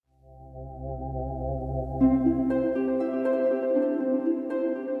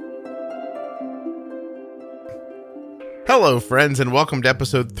Hello, friends, and welcome to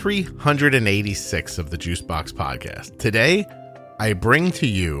episode 386 of the Juicebox Podcast. Today, I bring to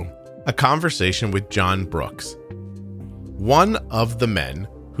you a conversation with John Brooks, one of the men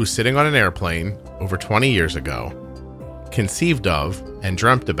who, sitting on an airplane over 20 years ago, conceived of and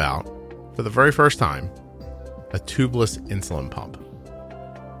dreamt about, for the very first time, a tubeless insulin pump.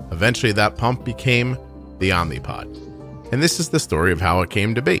 Eventually, that pump became the Omnipod. And this is the story of how it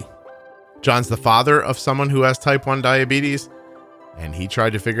came to be. John's the father of someone who has type 1 diabetes, and he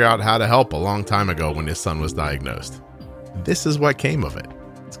tried to figure out how to help a long time ago when his son was diagnosed. This is what came of it.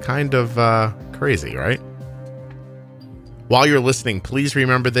 It's kind of crazy, right? While you're listening, please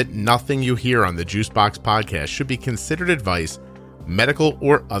remember that nothing you hear on the Juicebox Podcast should be considered advice, medical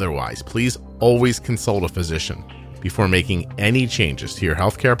or otherwise. Please always consult a physician before making any changes to your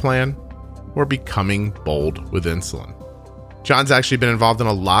healthcare plan or becoming bold with insulin. John's actually been involved in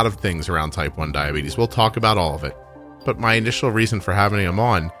a lot of things around type 1 diabetes. We'll talk about all of it. But my initial reason for having him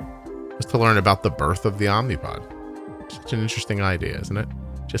on was to learn about the birth of the Omnipod. Such an interesting idea, isn't it?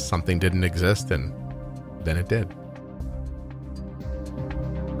 Just something didn't exist, and then it did.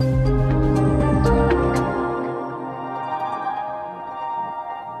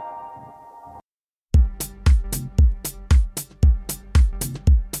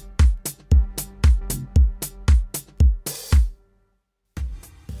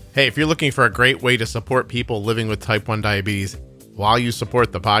 Hey, if you're looking for a great way to support people living with type 1 diabetes while you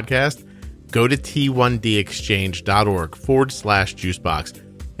support the podcast, go to t1dexchange.org/juicebox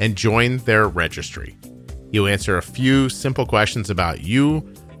and join their registry. You'll answer a few simple questions about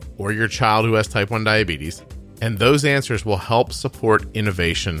you or your child who has type 1 diabetes, and those answers will help support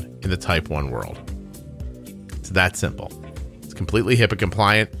innovation in the type 1 world. It's that simple. It's completely HIPAA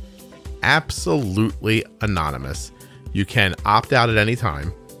compliant, absolutely anonymous. You can opt out at any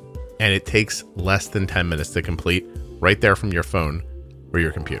time, and it takes less than 10 minutes to complete right there from your phone or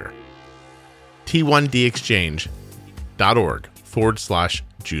your computer.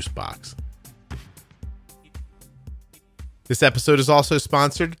 t1dexchange.org/juicebox. This episode is also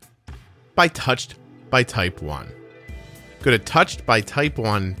sponsored by Touched by Type 1. Go to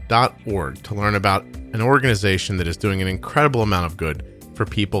touchedbytype1.org to learn about an organization that is doing an incredible amount of good for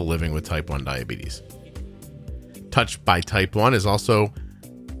people living with type 1 diabetes. Touched by Type 1 is also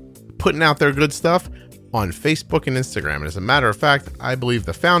putting out their good stuff on Facebook and Instagram. And as a matter of fact, I believe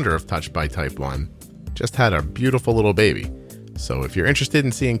the founder of Touched by Type 1 just had a beautiful little baby. So if you're interested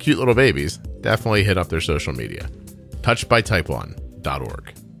in seeing cute little babies, definitely hit up their social media.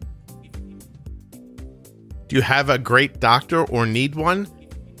 touchedbytype1.org. Do you have a great doctor or need one?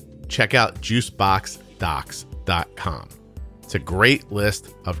 Check out juiceboxdocs.com. It's a great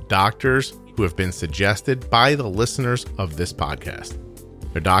list of doctors who have been suggested by the listeners of this podcast.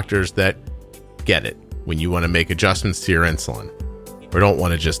 They're doctors that get it when you want to make adjustments to your insulin or don't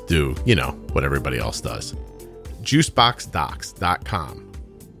want to just do, what everybody else does. Juiceboxdocs.com.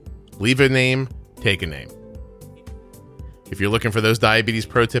 Leave a name, take a name. If you're looking for those diabetes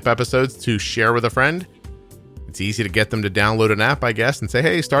pro tip episodes to share with a friend, it's easy to get them to download an app, I guess, and say,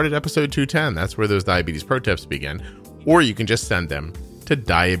 hey, start at episode 210. That's where those diabetes pro tips begin. Or you can just send them to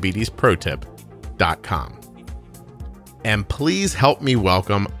diabetesprotip.com. And please help me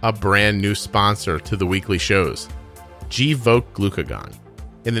welcome a brand new sponsor to the weekly shows, Gvoke Glucagon.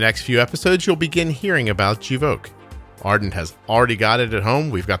 In the next few episodes, you'll begin hearing about Gvoke. Ardent has already got it at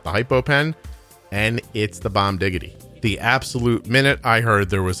home. We've got the HypoPen, and it's the bomb diggity. The absolute minute I heard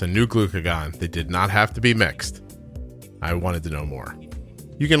there was a new glucagon that did not have to be mixed, I wanted to know more.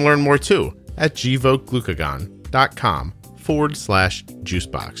 You can learn more too at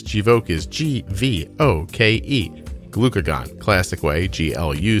gvokeglucagon.com/juicebox. Gvoke is Gvoke. Glucagon, classic way,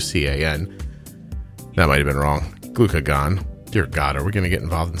 Glucan. That might have been wrong. Glucagon. Dear God, are we going to get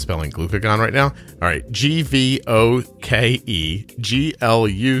involved in spelling glucagon right now? All right,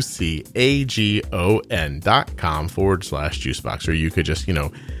 gvokeglucagon.com/juicebox. Or you could just,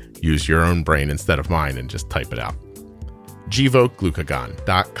 use your own brain instead of mine and just type it out.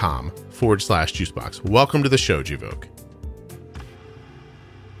 gvokeglucagon.com/juicebox. Welcome to the show, Gvoke.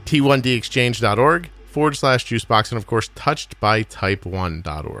 t1dexchange.org/juicebox, and of course,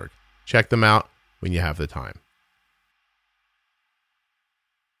 touchedbytype1.org. Check them out when you have the time.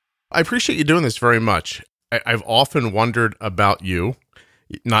 I appreciate you doing this very much. I've often wondered about you,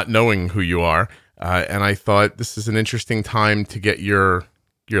 not knowing who you are, and I thought this is an interesting time to get your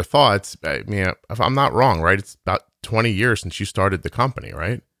thoughts. I mean, if I'm not wrong, right? It's about 20 years since you started the company,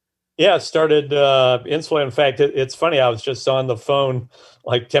 right? Yeah, it started insulin. In fact, it's funny. I was just on the phone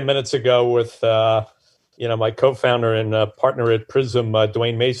like 10 minutes ago with my co-founder and partner at Prism,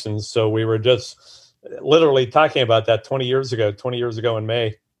 Dwayne Mason. So we were just literally talking about that 20 years ago in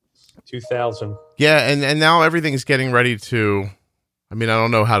May 2000. Yeah. And now everything's getting ready to, I mean, I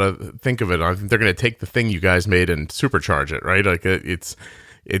don't know how to think of it. I think they're going to take the thing you guys made and supercharge it, right? Like it's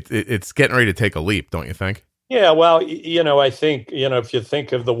getting ready to take a leap, don't you think? Yeah, well, I think, if you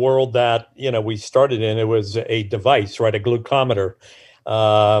think of the world that, we started in, it was a device, right? A glucometer.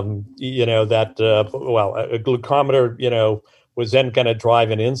 A glucometer, was then going to drive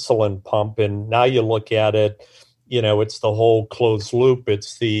an insulin pump. And now you look at it, it's the whole closed loop.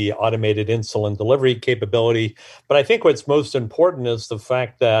 It's the automated insulin delivery capability. But I think what's most important is the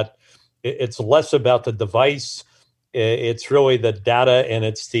fact that it's less about the device. It's really the data, and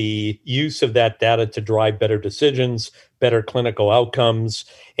it's the use of that data to drive better decisions, better clinical outcomes.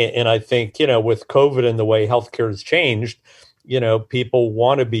 And I think, with COVID and the way healthcare has changed, people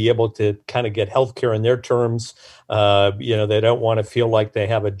want to be able to kind of get healthcare in their terms. They don't want to feel like they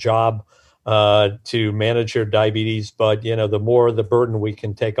have a job to manage their diabetes, but, the more the burden we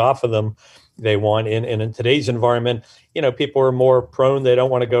can take off of them, they want. And in today's environment, people are more prone. They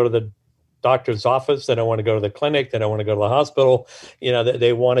don't want to go to the doctor's office. They don't want to go to the clinic. They don't want to go to the hospital.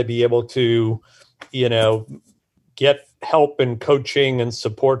 They want to be able to, get help and coaching and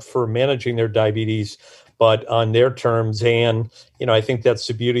support for managing their diabetes, but on their terms. And, I think that's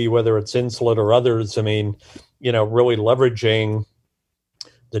the beauty, whether it's Insulet or others. I mean, really leveraging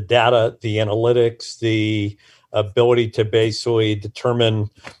the data, the analytics, the ability to basically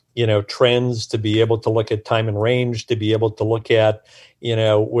determine, trends, to be able to look at time and range, to be able to look at,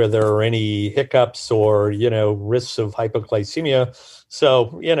 where there are any hiccups or, risks of hypoglycemia.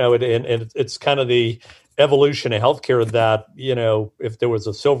 So, it's kind of the evolution of healthcare that, if there was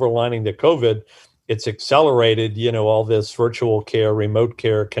a silver lining to COVID, it's accelerated, all this virtual care, remote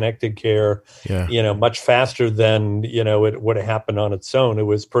care, connected care, much faster than, it would have happened on its own. It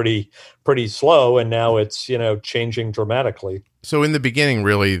was pretty slow. And now it's, changing dramatically. So in the beginning,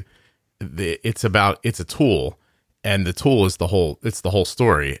 really, it's a tool, and the tool is the whole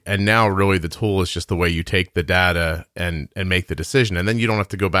story. And now really the tool is just the way you take the data and make the decision. And then you don't have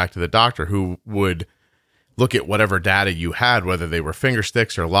to go back to the doctor who would look at whatever data you had, whether they were finger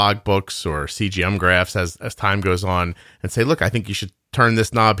sticks or log books or CGM graphs as time goes on, and say, look, I think you should turn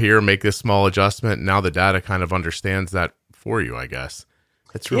this knob here, make this small adjustment. And now the data kind of understands that for you, I guess.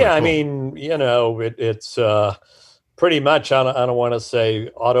 It's really cool. I mean, it's pretty much, I don't want to say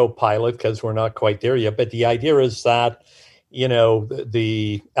autopilot because we're not quite there yet, but the idea is that,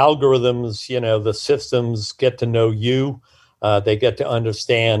 the algorithms, the systems get to know you. They get to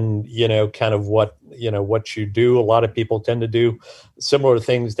understand, kind of what you do. A lot of people tend to do similar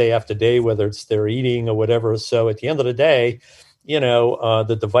things day after day, whether it's their eating or whatever. So at the end of the day,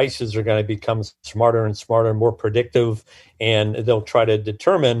 the devices are going to become smarter and smarter, more predictive, and they'll try to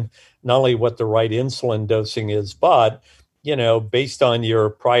determine not only what the right insulin dosing is, but, based on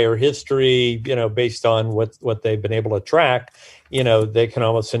your prior history, based on what they've been able to track, they can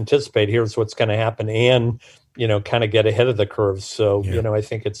almost anticipate here's what's going to happen and, kind of get ahead of the curve. So, I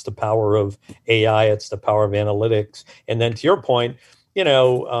think it's the power of AI, it's the power of analytics. And then to your point, in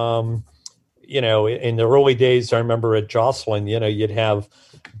the early days, I remember at Joslin, you'd have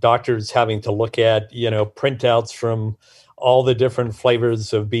doctors having to look at, printouts from all the different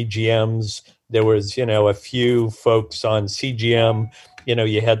flavors of BGMs. There was, a few folks on CGM.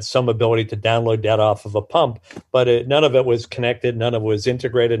 You had some ability to download data off of a pump, but none of it was connected. None of it was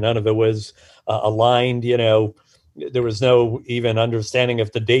integrated. None of it was aligned. There was no even understanding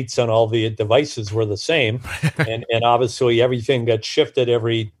if the dates on all the devices were the same. and obviously everything got shifted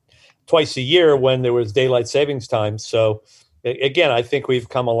every twice a year when there was daylight savings time. So again, I think we've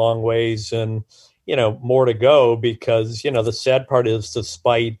come a long ways and, more to go because, the sad part is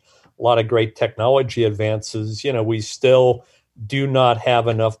despite a lot of great technology advances, we still do not have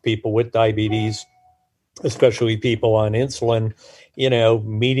enough people with diabetes, especially people on insulin,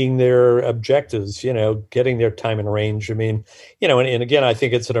 meeting their objectives, getting their time and range. I mean, and again, I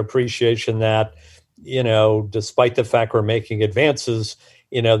think it's an appreciation that, despite the fact we're making advances,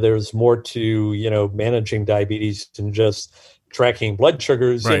 there's more to, managing diabetes than just tracking blood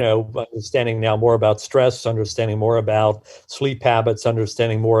sugars, right. Understanding now more about stress, understanding more about sleep habits,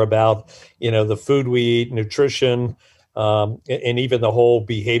 understanding more about, the food we eat, nutrition, and even the whole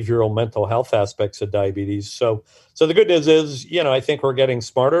behavioral mental health aspects of diabetes. So the good news is, I think we're getting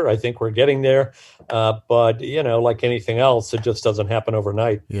smarter. I think we're getting there. But, like anything else, it just doesn't happen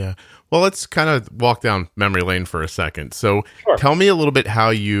overnight. Yeah. Well, let's kind of walk down memory lane for a second. So Sure. Tell me a little bit how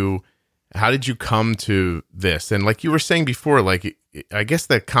you How did you come to this? And like you were saying before, like, I guess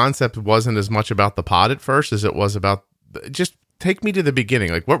the concept wasn't as much about the pod at first as it was about just take me to the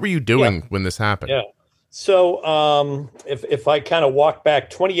beginning. Like, what were you doing when this happened? Yeah. So if I kind of walk back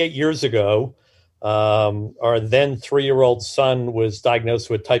 28 years ago, our then 3-year-old son was diagnosed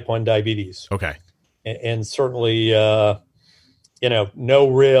with type 1 diabetes. Okay. And certainly, no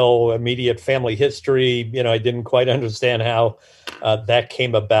real immediate family history. I didn't quite understand how that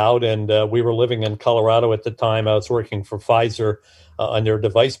came about. And we were living in Colorado at the time. I was working for Pfizer on their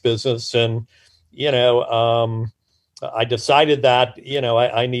device business. And, I decided that,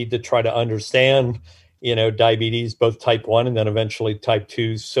 I need to try to understand, diabetes, both type 1 and then eventually type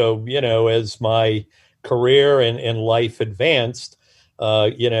 2. So, as my career and life advanced,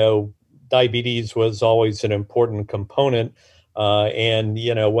 diabetes was always an important component. And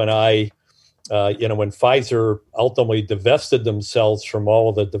when Pfizer ultimately divested themselves from all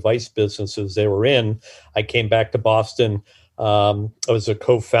of the device businesses they were in, I came back to Boston. I was a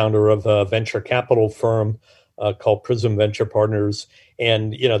co-founder of a venture capital firm called Prism Venture Partners.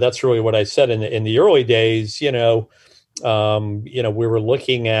 And, that's really what I said in the early days. I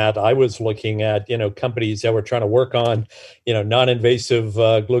was looking at, companies that were trying to work on, non-invasive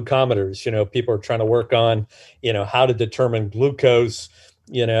glucometers. People are trying to work on, how to determine glucose,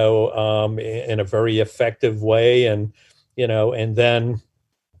 in a very effective way. And, and then,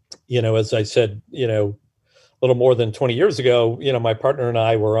 as I said, a little more than 20 years ago, my partner and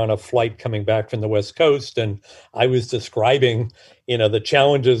I were on a flight coming back from the West Coast, and I was describing, the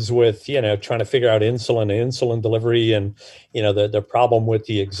challenges with, trying to figure out insulin delivery and, the problem with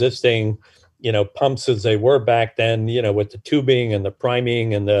the existing, pumps as they were back then, with the tubing and the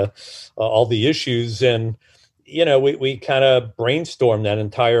priming and all the issues. And, we kind of brainstormed that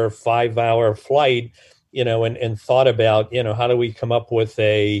entire 5-hour flight, and thought about, how do we come up with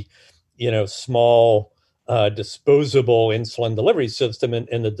a, small, disposable insulin delivery system,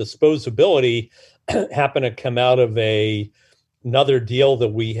 and the disposability happened to come out of another deal that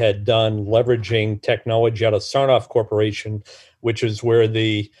we had done leveraging technology out of Sarnoff Corporation, which is where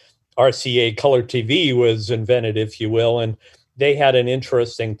the RCA color TV was invented, if you will. And they had an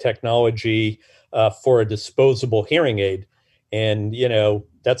interesting technology for a disposable hearing aid. And,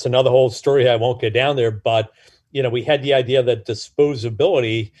 that's another whole story. I won't get down there, but, we had the idea that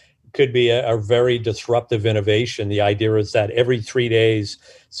disposability could be a very disruptive innovation. The idea is that every 3 days,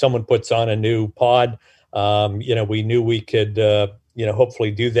 someone puts on a new pod. We knew we could,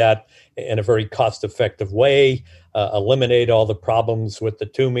 hopefully do that in a very cost-effective way, eliminate all the problems with the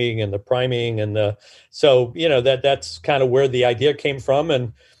tubing and the priming so that's kind of where the idea came from.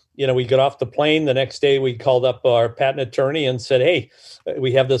 And we got off the plane. The next day, we called up our patent attorney and said, "Hey,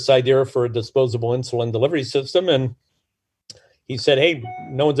 we have this idea for a disposable insulin delivery system." And he said, "Hey,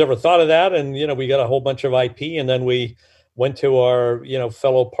 no one's ever thought of that." And, we got a whole bunch of IP. And then we went to our,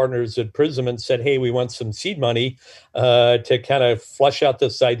 fellow partners at Prism and said, "Hey, we want some seed money to kind of flush out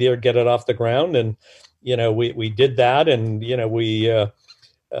this idea, get it off the ground." And, we did that. And, we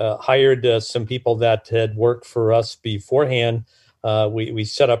hired some people that had worked for us beforehand. We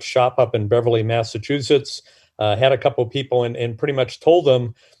set up shop up in Beverly, Massachusetts, had a couple of people and pretty much told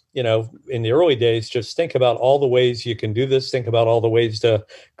them, in the early days, just think about all the ways you can do this. Think about all the ways to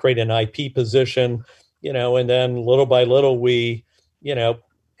create an IP position, and then little by little, we,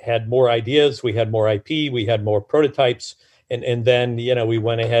 had more ideas. We had more IP. We had more prototypes. And then, we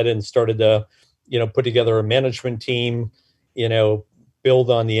went ahead and started to, put together a management team, build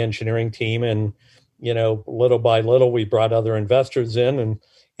on the engineering team. And, little by little, we brought other investors in. And,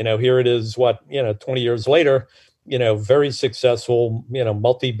 here it is, 20 years later, very successful,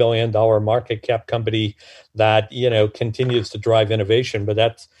 multi-billion-dollar market cap company that, continues to drive innovation. But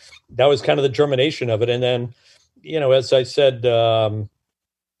that was kind of the germination of it. And then, as I said, and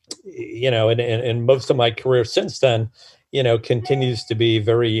most of my career since then, continues to be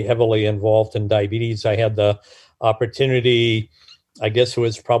very heavily involved in diabetes. I had the opportunity, I guess it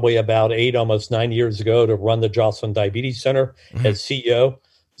was probably about 8, almost 9 years ago, to run the Joslin Diabetes Center as CEO.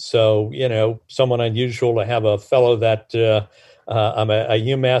 So, someone unusual to have a fellow that I'm a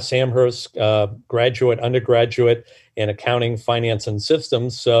UMass Amherst graduate, undergraduate in accounting, finance, and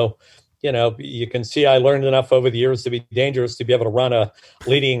systems. So, you can see I learned enough over the years to be dangerous to be able to run a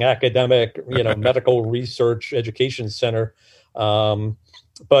leading academic, medical research education center.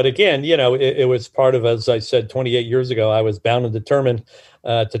 But again, it was part of, as I said, 28 years ago, I was bound and determined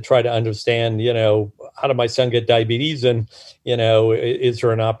to try to understand, how did my son get diabetes? And, is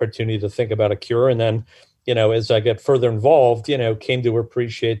there an opportunity to think about a cure? And then, as I get further involved, came to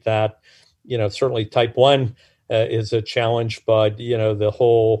appreciate that, certainly type 1 is a challenge, but, the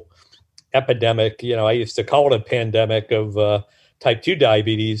whole, epidemic. I used to call it a pandemic of type 2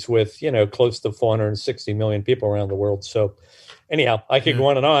 diabetes with, close to 460 million people around the world. So anyhow, I could go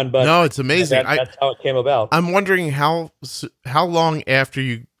on, but no, it's amazing. That's how it came about. I'm wondering how long after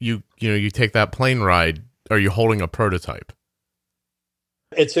you take that plane ride are you holding a prototype?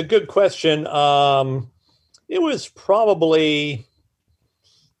 It's a good question. It was probably,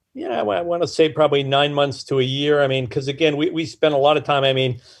 I want to say probably 9 months to a year. I mean, because again, we spent a lot of time. I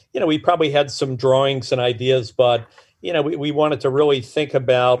mean, we probably had some drawings and ideas, but we wanted to really think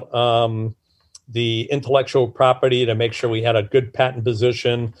about the intellectual property to make sure we had a good patent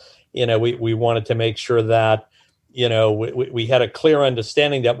position. We wanted to make sure that we had a clear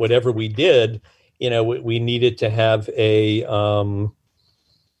understanding that whatever we did, we needed to have a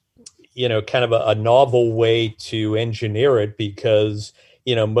kind of a novel way to engineer it, because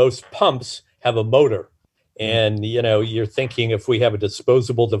most pumps have a motor, and you're thinking if we have a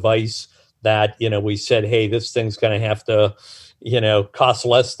disposable device that we said, hey, this thing's going to have to cost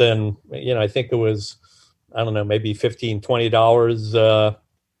less than I think it was, I don't know, maybe $15-$20,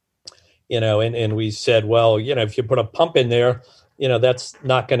 and we said, well, if you put a pump in there, that's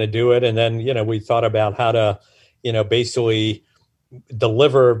not going to do it. And then we thought about how to basically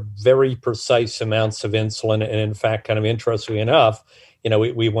deliver very precise amounts of insulin. And in fact, kind of interestingly enough,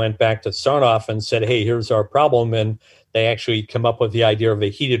 we went back to Sarnoff and said, hey, here's our problem. And they actually come up with the idea of a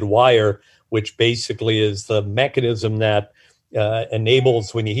heated wire, which basically is the mechanism that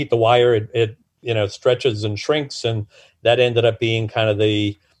enables, when you heat the wire, it stretches and shrinks. And that ended up being kind of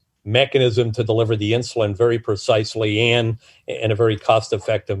the mechanism to deliver the insulin very precisely and in a very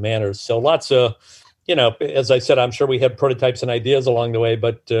cost-effective manner. So lots of, as I said, I'm sure we had prototypes and ideas along the way,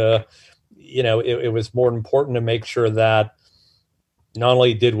 but, it was more important to make sure that not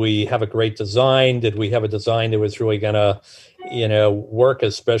only did we have a great design, did we have a design that was really going to, work,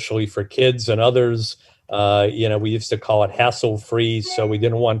 especially for kids and others. We used to call it hassle-free. So we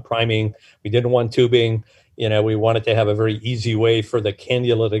didn't want priming. We didn't want tubing. We wanted to have a very easy way for the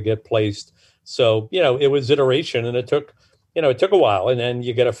cannula to get placed. So, it was iteration, and it took a while. And then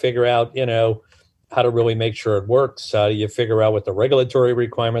you got to figure out, how to really make sure it works. How do you figure out what the regulatory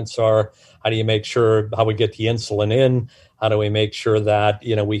requirements are? How do you make sure how we get the insulin in? How do we make sure that,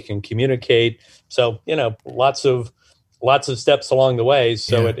 we can communicate? So, lots of steps along the way.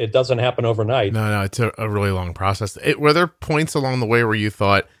 So it doesn't happen overnight. No, it's a really long process. Were there points along the way where you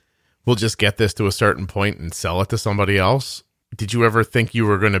thought, we'll just get this to a certain point and sell it to somebody else? Did you ever think you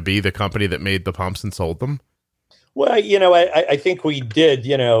were going to be the company that made the pumps and sold them? Well, I think we did.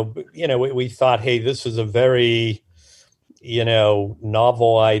 We thought, hey, this is a very,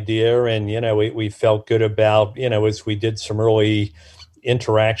 novel idea, and we felt good about, as we did some early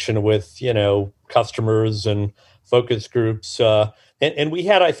interaction with customers and focus groups, and we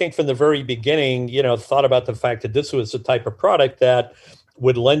had, I think, from the very beginning, thought about the fact that this was the type of product that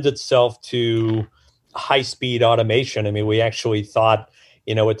would lend itself to high-speed automation. I mean, we actually thought,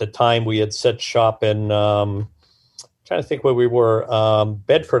 at the time we had set shop in, trying to think where we were,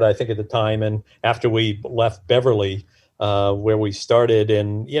 Bedford, I think at the time. And after we left Beverly, where we started,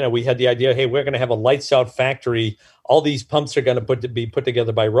 and, we had the idea, hey, we're going to have a lights out factory. All these pumps are going to be put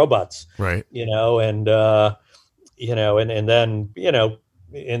together by robots, right? And then,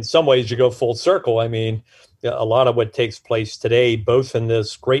 in some ways you go full circle. I mean, a lot of what takes place today, both in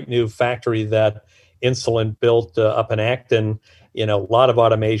this great new factory that Insulant built up in Acton, a lot of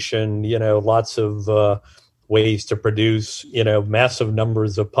automation, lots of ways to produce, massive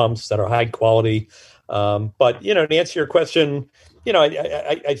numbers of pumps that are high quality. But, to answer your question,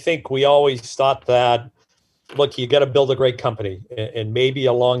 I think we always thought that, look, you got to build a great company, and maybe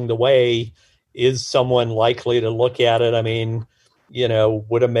along the way, is someone likely to look at it? I mean,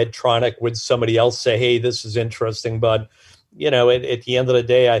 would a Medtronic, would somebody else say, hey, this is interesting? But, at the end of the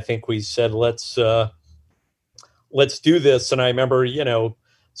day, I think we said, let's do this. And I remember,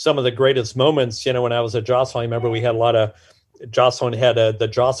 some of the greatest moments, when I was at Joslin, I remember we had Joslin had the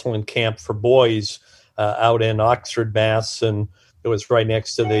Joslin camp for boys out in Oxford, Mass. And it was right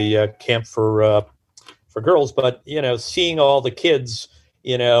next to the camp for girls. But, seeing all the kids,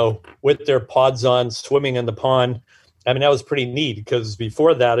 with their pods on, swimming in the pond, I mean, that was pretty neat, because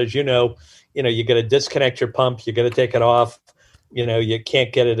before that, as you got to disconnect your pump, you got to take it off. You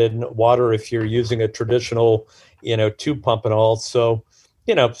can't get it in water if you're using a traditional, tube pump and all. So,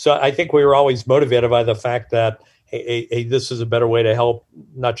 so I think we were always motivated by the fact that, hey, this is a better way to help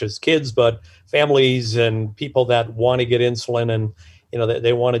not just kids, but families and people that want to get insulin, and,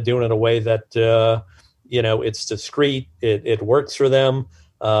 they want to do it in a way that, it's discreet, it works for them,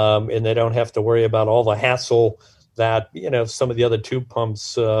 and they don't have to worry about all the hassle, that, some of the other tube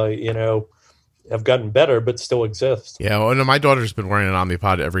pumps, have gotten better, but still exist. Yeah. Well, no, my daughter's been wearing an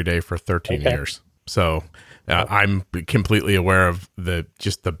Omnipod every day for 13 years. So I'm completely aware of the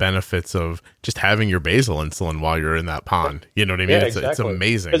benefits of just having your basal insulin while you're in that pond. You know what I mean? Yeah, It's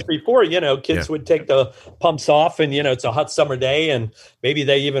amazing. Because before, kids would take the pumps off and, it's a hot summer day and maybe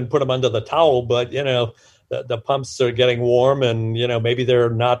they even put them under the towel, but, the pumps are getting warm and, maybe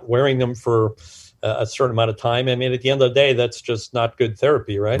they're not wearing them for a certain amount of time. I mean, at the end of the day, that's just not good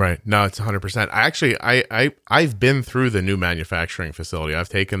therapy, right? Right. No, it's 100%. I've been through the new manufacturing facility. I've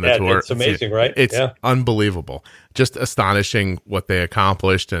taken the tour. It's amazing, right? It's unbelievable. Just astonishing what they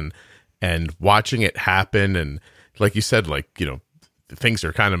accomplished and watching it happen. And like you said, things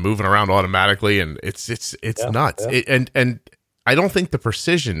are kind of moving around automatically and it's nuts. Yeah. And I don't think the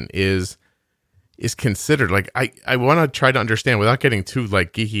precision is considered. Like I want to try to understand without getting too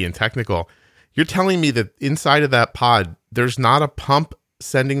geeky and technical. You're telling me that inside of that pod, there's not a pump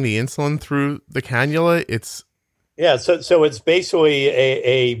sending the insulin through the cannula? So it's basically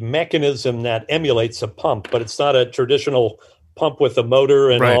a mechanism that emulates a pump, but it's not a traditional pump with a motor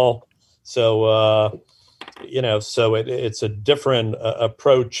and all. So, so it's a different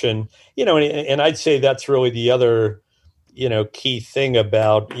approach. And, and I'd say that's really the other, key thing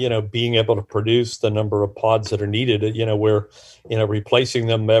about, being able to produce the number of pods that are needed. We're, replacing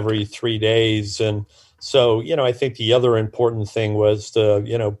them every 3 days. And so, I think the other important thing was to,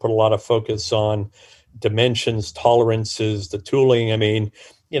 put a lot of focus on dimensions, tolerances, the tooling. I mean,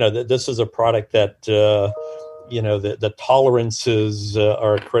 this is a product that, the tolerances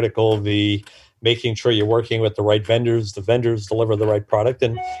are critical. The making sure you're working with the right vendors, the vendors deliver the right product.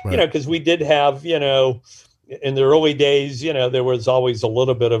 And, because we did have, in the early days, there was always a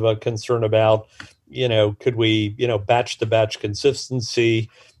little bit of a concern about, could we, batch to batch consistency.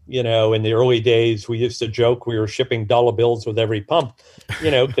 In the early days, we used to joke we were shipping dollar bills with every pump,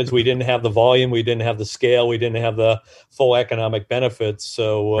 because we didn't have the volume, we didn't have the scale, we didn't have the full economic benefits.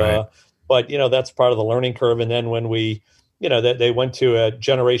 So, but, that's part of the learning curve. And then when we, they went to a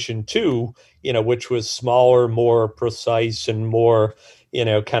generation 2, which was smaller, more precise and more,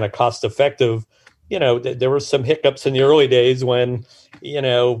 kind of cost effective. There were some hiccups in the early days when,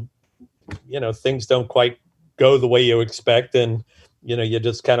 things don't quite go the way you expect. And, you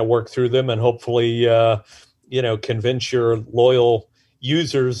just kind of work through them and hopefully, convince your loyal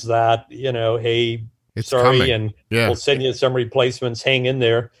users that, hey, it's sorry, coming. And we'll send you some replacements, hang in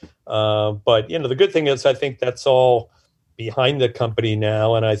there. But, the good thing is I think that's all behind the company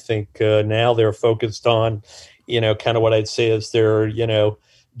now. And I think now they're focused on, kind of what I'd say is their,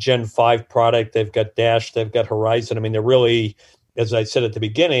 Gen 5 product. They've got Dash, they've got Horizon. I mean, they're really, as I said at the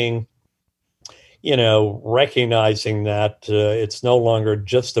beginning, recognizing that it's no longer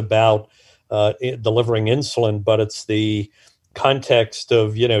just about delivering insulin, but it's the context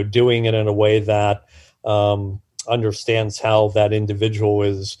of, doing it in a way that understands how that individual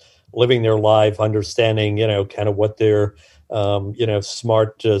is living their life, understanding, kind of what their,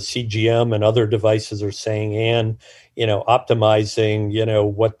 smart CGM and other devices are saying, and,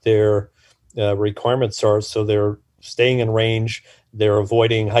 optimizing, what their requirements are. So they're staying in range, they're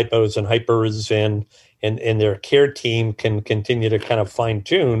avoiding hypos and hypers, and their care team can continue to kind of fine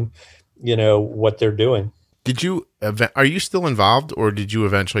tune, what they're doing. Are you still involved, or did you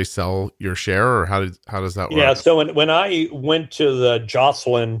eventually sell your share, or how does that work? Yeah. So when I went to the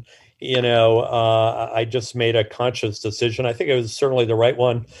Joslin, I just made a conscious decision. I think it was certainly the right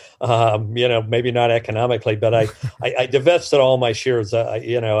one. Maybe not economically, but I divested all my shares.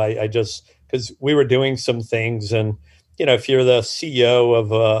 I just, because we were doing some things, and if you're the CEO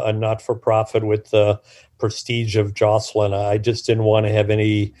of a not-for-profit with the prestige of Joslin, I just didn't want to have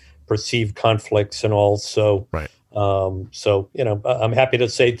any perceived conflicts and all. So, I'm happy to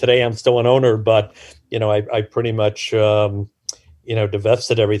say today I'm still an owner, but I pretty much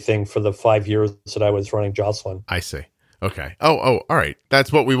divested everything for the 5 years that I was running Joslin. I see. Okay. Oh, all right.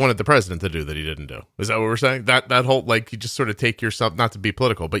 That's what we wanted the president to do that he didn't do. Is that what we're saying? That whole, you just sort of take yourself, not to be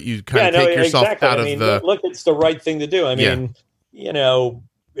political, but you kind of take yourself out of the... Look, it's the right thing to do. I mean,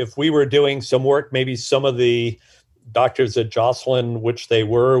 if we were doing some work, maybe some of the doctors at Joslin, which they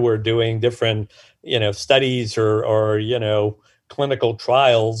were doing different, studies or clinical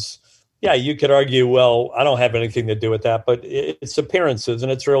trials. Yeah, you could argue, well, I don't have anything to do with that, but it's appearances,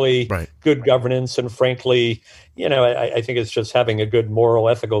 and it's really good governance. And frankly, I think it's just having a good moral,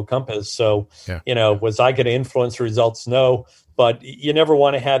 ethical compass. So, was I going to influence results? No, but you never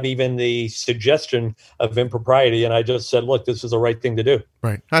want to have even the suggestion of impropriety. And I just said, look, this is the right thing to do.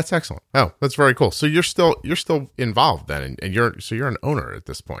 Right. That's excellent. Oh, that's very cool. So you're still involved then, and you're an owner at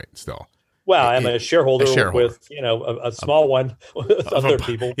this point still. Well, I'm a shareholder. shareholder. With, a small one with other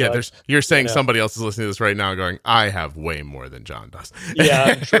people. Yeah, but, you're saying somebody else is listening to this right now going, I have way more than John does. Yeah,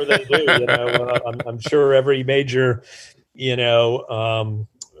 I'm sure they do. I'm sure every major, you know, um,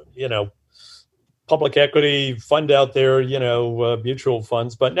 you know, public equity fund out there, mutual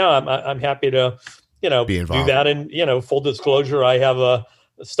funds. But no, I'm happy to, Be do involved. that. And, full disclosure, I have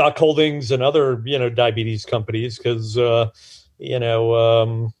stock holdings and other, diabetes companies because,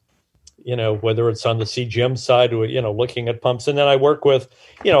 whether it's on the CGM side or, looking at pumps. And then I work with,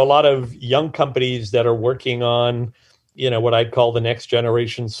 a lot of young companies that are working on, what I'd call the next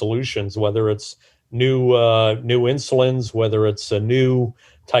generation solutions, whether it's new insulins, whether it's a new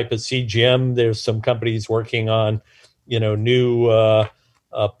type of CGM. There's some companies working on, new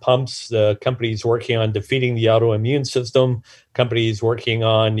pumps. The companies working on defeating the autoimmune system. Companies working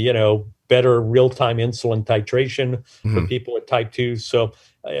on, better real-time insulin titration for people with type 2. So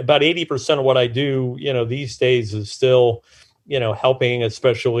about 80% of what I do, these days is still, helping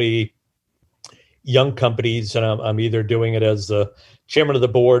especially young companies. And I'm either doing it as the chairman of the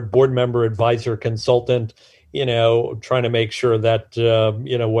board member, advisor, consultant, trying to make sure that,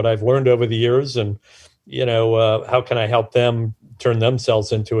 what I've learned over the years and, how can I help them turn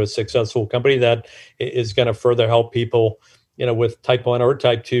themselves into a successful company that is going to further help people, with type 1 or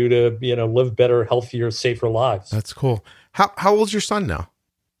type 2 to, live better, healthier, safer lives. That's cool. How old's your son now?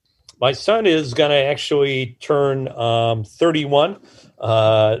 My son is going to actually turn 31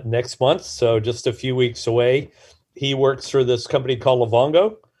 next month, so just a few weeks away. He works for this company called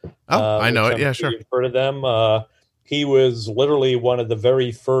Livongo. Oh, I know it. Yeah, sure. You've heard of them. He was literally one of the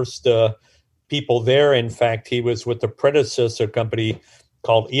very first people there. In fact, he was with the predecessor company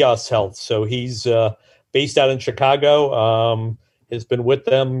called EOS Health. So he's based out in Chicago. Has been with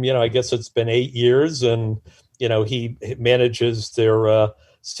them, I guess it's been 8 years, and he manages their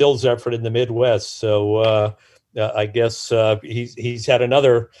sales effort in the Midwest. So I guess he's had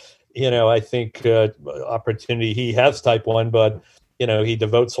another, I think opportunity. He has type 1, but he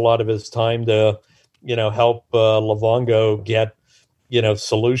devotes a lot of his time to help Livongo get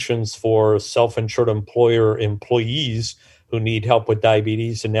solutions for self-insured employees who need help with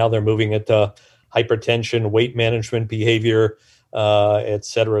diabetes, and now they're moving it to hypertension, weight management, behavior, et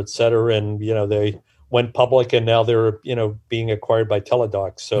cetera, et cetera. And they went public, and now they're being acquired by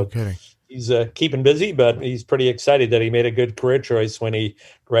Teladoc. So he's keeping busy, but he's pretty excited that he made a good career choice when he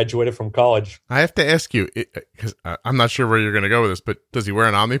graduated from college. I have to ask you, because I'm not sure where you're going to go with this, but does he wear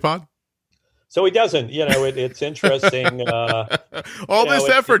an Omnipod? So he doesn't. It's interesting. All this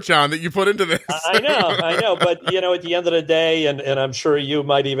effort, John, that you put into this. I know. But, at the end of the day, and I'm sure you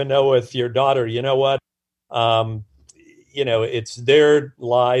might even know with your daughter, you know what? It's their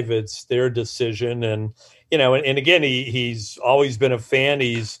life, it's their decision. And, and again, he's always been a fan.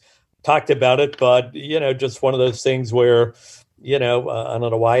 He's talked about it, but, just one of those things where, I don't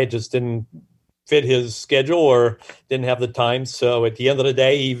know why it just didn't fit his schedule or didn't have the time. So at the end of the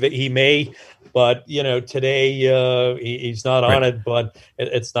day, he may, but today he's not on it. But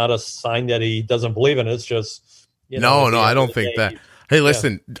it's not a sign that he doesn't believe in it. It's just no, I don't think that. Hey,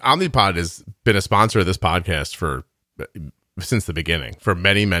 listen, Omnipod has been a sponsor of this podcast since the beginning for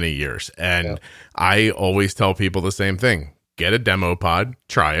many, many years, and I always tell people the same thing: get a demo pod,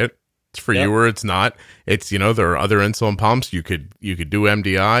 try it. It's for you or it's not. It's, there are other insulin pumps. You could do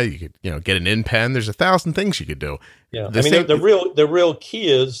MDI. You could, get an InPen. There's 1,000 things you could do. Yeah. The real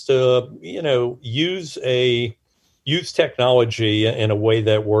key is to, use technology in a way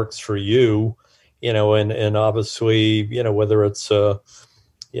that works for you, and obviously, whether it's,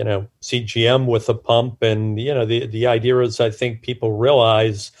 CGM with a pump. And, the idea is, I think people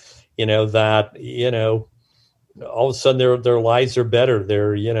realize, that, all of a sudden their lives are better.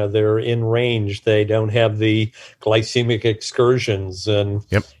 They're in range. They don't have the glycemic excursions, and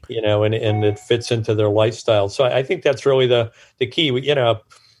and it fits into their lifestyle. So I think that's really the key.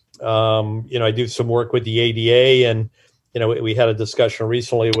 I do some work with the ADA, and we had a discussion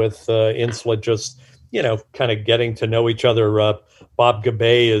recently with Insulet, just kind of getting to know each other. Bob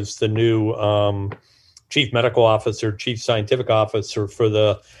Gabay is the new chief medical officer, chief scientific officer for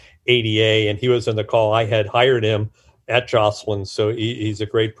the ADA, and he was in the call. I had hired him at Joslin, so he's a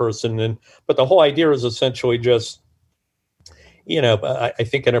great person. But the whole idea is essentially just, I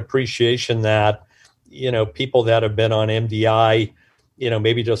think an appreciation that, people that have been on MDI,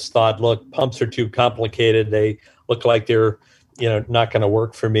 maybe just thought, look, pumps are too complicated. They look like they're, not going to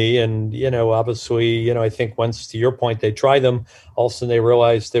work for me. And, obviously, I think once, to your point, they try them, all of a sudden they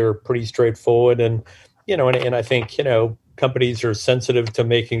realize they're pretty straightforward. And, and I think, companies are sensitive to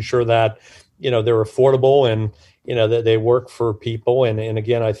making sure that, they're affordable, and that they work for people. And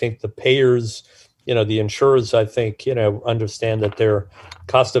again, I think the payers, the insurers, I think, understand that they're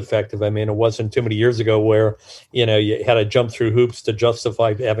cost effective. I mean, it wasn't too many years ago where, you had to jump through hoops to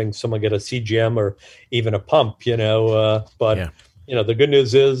justify having someone get a CGM or even a pump, but, Yeah. The good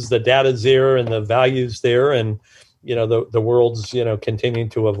news is the data's there and the value's there, and, the world's, continuing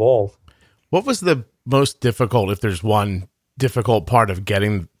to evolve. What was the most difficult, if there's one difficult part of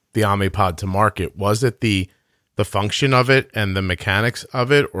getting the Omnipod to market? Was it the function of it and the mechanics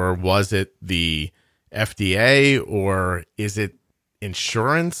of it, or was it the FDA, or is it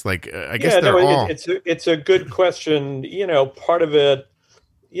insurance? Like, I guess it's a good question. Part of it,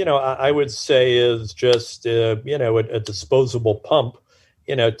 I would say is just, a disposable pump.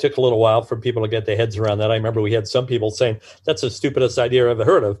 It took a little while for people to get their heads around that. I remember we had some people saying that's the stupidest idea I've ever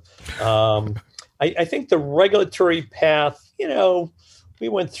heard of. I think the regulatory path, we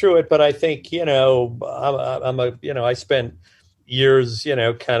went through it, but I think, I spent years,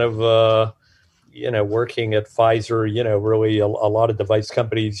 kind of, working at Pfizer, really a lot of device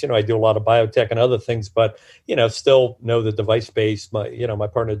companies. I do a lot of biotech and other things, but, still know the device space. My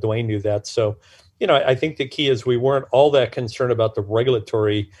partner Dwayne knew that. So, I think the key is we weren't all that concerned about the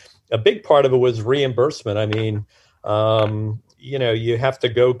regulatory. A big part of it was reimbursement. I mean, you have to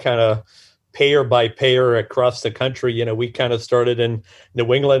go kind of payer by payer across the country. We kind of started in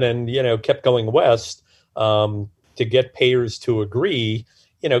New England and, kept going west to get payers to agree,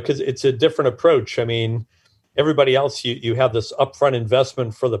 because it's a different approach. I mean, everybody else, you have this upfront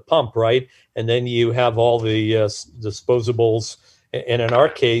investment for the pump, right? And then you have all the disposables. And in our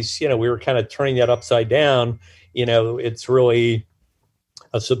case, we were kind of turning that upside down. It's really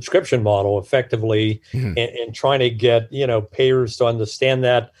a subscription model effectively, and trying to get, payers to understand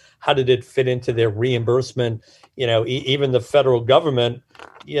that. How did it fit into their reimbursement? Even the federal government,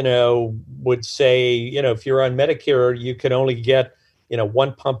 would say, if you're on Medicare, you can only get,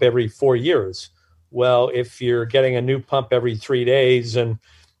 one pump every 4 years. Well, if you're getting a new pump every 3 days and,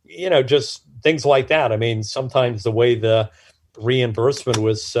 just things like that. I mean, sometimes the way the reimbursement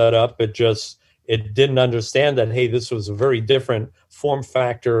was set up, it didn't understand that, hey, this was a very different form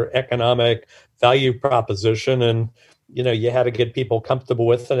factor, economic value proposition. And, you had to get people comfortable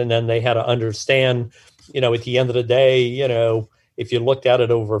with it. And then they had to understand, at the end of the day, if you looked at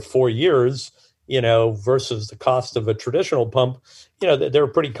it over 4 years, versus the cost of a traditional pump, they're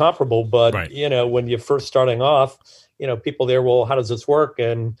pretty comparable. But, right. When you're first starting off, people there, well, how does this work?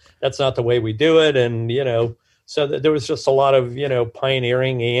 And that's not the way we do it. And, so there was just a lot of,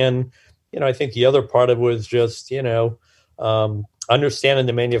 pioneering. And, I think the other part of it was just, understanding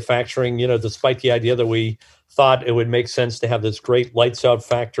the manufacturing, despite the idea that we thought it would make sense to have this great lights out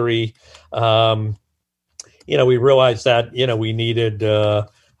factory. We realized that, we needed a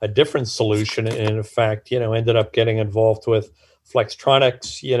different solution. And in fact, ended up getting involved with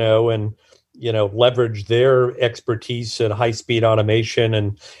Flextronics, and, leverage their expertise in high speed automation,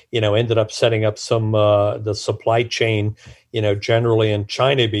 and, ended up setting up some, the supply chain, generally in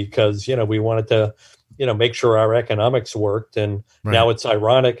China, because, we wanted to, make sure our economics worked. And right. Now it's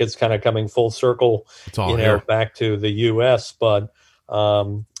ironic. It's kind of coming full circle, back to the US. But,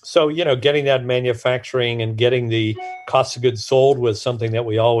 so, getting that manufacturing and getting the cost of goods sold was something that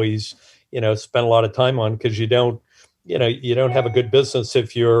we always, spent a lot of time on, because you don't have a good business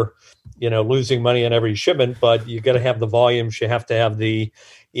if you're, losing money on every shipment, but you got to have the volumes. You have to have the,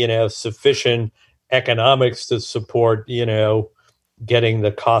 sufficient economics to support, getting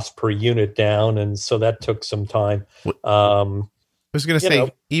the cost per unit down. And so that took some time. I was going to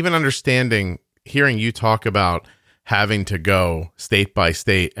say, even understanding, hearing you talk about having to go state by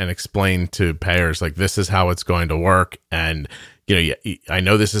state and explain to payers, like, this is how it's going to work. And, I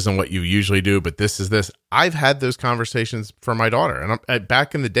know this isn't what you usually do, but this is this. I've had those conversations for my daughter. And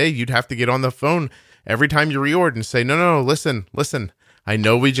back in the day, you'd have to get on the phone every time you reordered and say, no, listen. I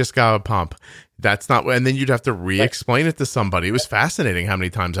know we just got a pump. That's not, and then you'd have to re-explain it to somebody. It was fascinating how many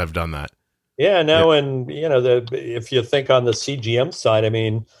times I've done that. Yeah, no. Yeah. And, if you think on the CGM side, I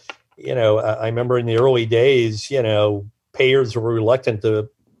mean, I remember in the early days, payers were reluctant to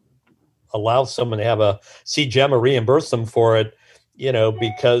allow someone to have a CGM or reimburse them for it,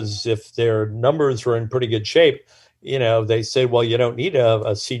 because if their numbers were in pretty good shape, they said, well, you don't need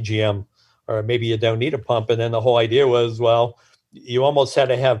a CGM, or maybe you don't need a pump. And then the whole idea was, well, you almost had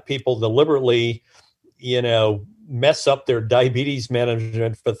to have people deliberately, mess up their diabetes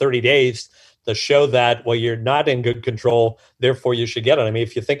management for 30 days to show that, well, you're not in good control, therefore you should get it. I mean,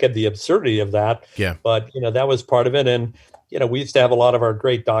 if you think of the absurdity of that, yeah. But, that was part of it. And, we used to have a lot of our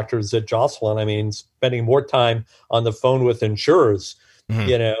great doctors at Jocelyn, I mean, spending more time on the phone with insurers, Mhm.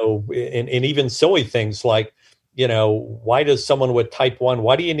 you know, and even silly things like, you know, why does someone with type 1,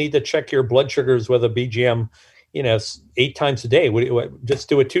 why do you need to check your blood sugars with a BGM, you know, 8 times a day? Just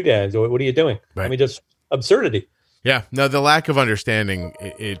do it 2 days. What are you doing? I Right. mean, just absurdity. Yeah. No, the lack of understanding,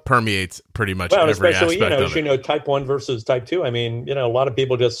 it permeates pretty much Well, and every especially, you aspect know, of as you it. know, type 1 versus type 2. I mean, you know, a lot of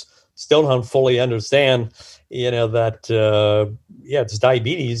people just still don't fully understand, you know, that, yeah, it's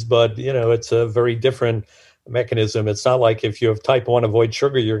diabetes, but, you know, it's a very different mechanism. It's not like if you have type 1, avoid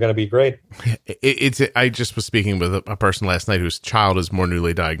sugar, you're going to be great. I just was speaking with a person last night whose child is more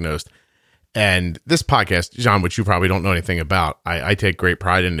newly diagnosed. And this podcast, John, which you probably don't know anything about, I take great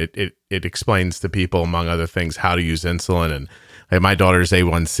pride in it. It explains to people, among other things, how to use insulin. And like, my daughter's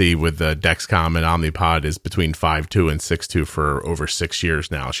A1C with the Dexcom and Omnipod is between 5.2 and 6.2 for over 6 years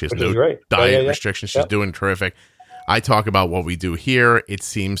now. She has Which is no great. diet restrictions. She's Yep. doing terrific. I talk about what we do here. It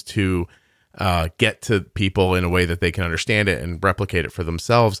seems to get to people in a way that they can understand it and replicate it for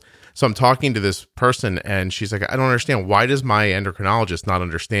themselves. So I'm talking to this person, and she's like, I don't understand. Why does my endocrinologist not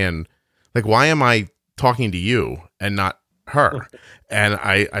understand? Like, why am I talking to you and not her? And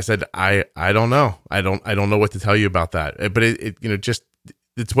I said, I don't know. I don't know what to tell you about that. But it you know, just,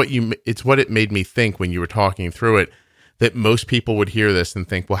 it's what it made me think when you were talking through it, that most people would hear this and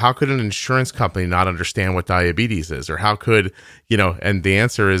think, well, how could an insurance company not understand what diabetes is? Or how could, you know, and the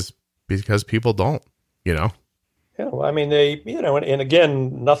answer is because people don't, you know? Yeah, well, I mean, they, you know, and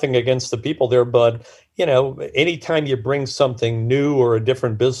again, nothing against the people there, but, you know, anytime you bring something new or a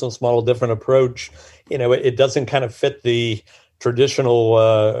different business model, different approach, you know, it doesn't kind of fit the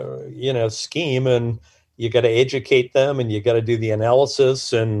traditional, you know, scheme, and you got to educate them, and you got to do the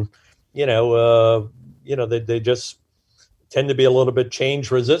analysis, and, they just tend to be a little bit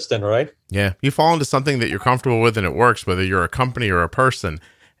change resistant, right? Yeah. You fall into something that you're comfortable with and it works, whether you're a company or a person,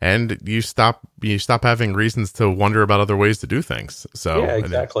 and you stop having reasons to wonder about other ways to do things. So Yeah,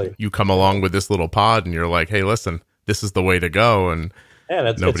 exactly. you come along with this little pod and you're like, hey, listen, this is the way to go. And And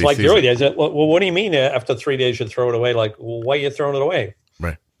it's nobody like sees the early it. days. Well, what do you mean after 3 days you throw it away? Like, well, why are you throwing it away?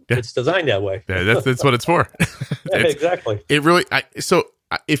 Right. Yeah. It's designed that way. Yeah, that's what it's for. Yeah, exactly. It really,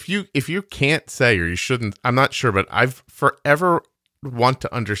 if you can't say, or you shouldn't, I'm not sure, but I've forever want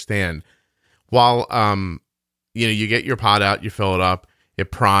to understand, while, you get your pod out, you fill it up, it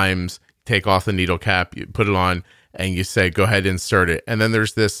primes, take off the needle cap, you put it on, and you say, go ahead, insert it. And then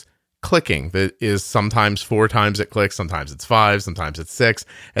there's this clicking that is sometimes 4 times it clicks, sometimes it's 5, sometimes it's 6.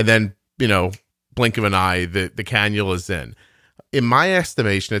 And then, blink of an eye, the cannula is in. In my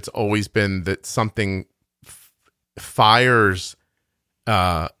estimation, it's always been that something fires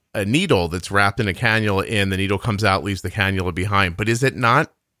a needle that's wrapped in a cannula in, the needle comes out, leaves the cannula behind. But is it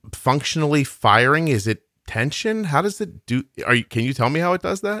not functionally firing? Is it tension? How does it do? Can you tell me how it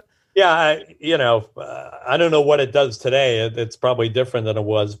does that? Yeah, I don't know what it does today. It's probably different than it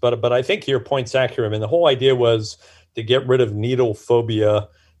was, but I think your point's accurate. I mean, the whole idea was to get rid of needle phobia,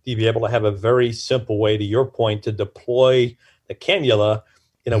 to be able to have a very simple way, to your point, to deploy the cannula,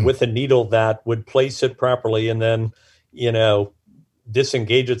 with a needle that would place it properly and then,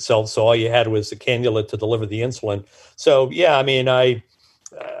 disengage itself. So all you had was the cannula to deliver the insulin. So, yeah, I mean, I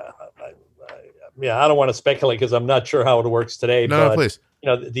don't want to speculate because I'm not sure how it works today. No, but, please.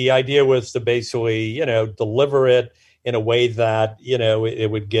 The idea was to basically, deliver it in a way that, it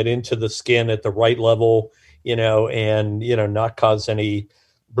would get into the skin at the right level, and, not cause any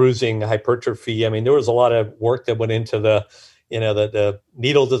bruising, hypertrophy. I mean, there was a lot of work that went into the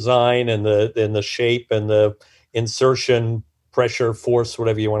needle design and the shape and the insertion, pressure, force,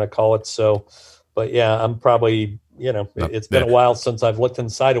 whatever you want to call it. So, but yeah, I'm probably, it's been a while since I've looked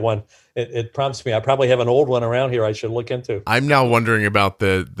inside of one. It prompts me. I probably have an old one around here I should look into. I'm now wondering about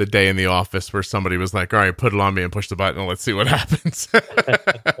the day in the office where somebody was like, all right, put it on me and push the button and let's see what happens.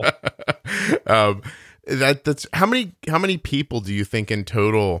 That's how many people do you think in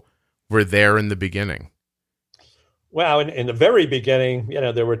total were there in the beginning? Well, in the very beginning,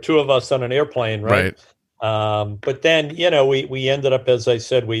 there were 2 of us on an airplane, right? But then, we ended up, as I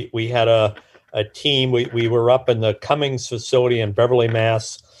said, we had a team. We were up in the Cummings facility in Beverly,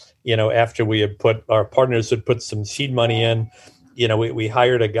 Mass. After we had our partners had put some seed money in, we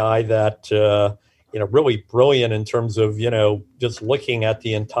hired a guy that, really brilliant in terms of, just looking at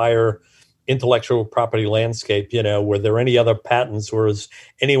the entire intellectual property landscape. Were there any other patents? Was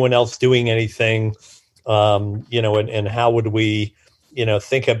anyone else doing anything? And how would we,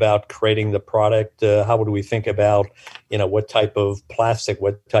 think about creating the product? How would we think about, what type of plastic,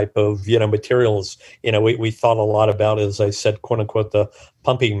 what type of, materials? We thought a lot about, as I said, quote unquote, the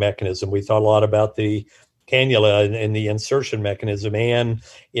pumping mechanism. We thought a lot about the cannula and the insertion mechanism and,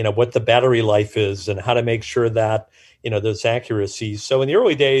 what the battery life is and how to make sure that, those accuracies. So in the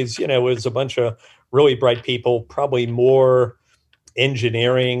early days, it was a bunch of really bright people, probably more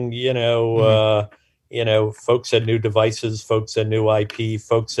engineering, folks that knew devices, folks that knew IP,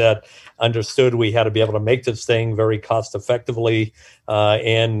 folks that understood we had to be able to make this thing very cost effectively.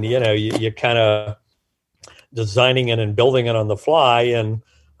 And you kind of designing it and building it on the fly. And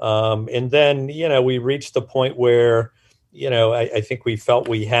then, we reached the point where, I think we felt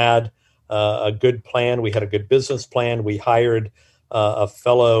we had a good plan. We had a good business plan. We hired a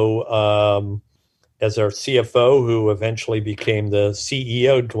fellow as our CFO, who eventually became the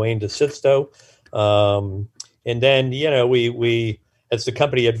CEO, Dwayne DeSisto. And then, we as the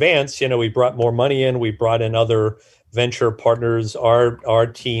company advanced, we brought more money in. We brought in other venture partners. Our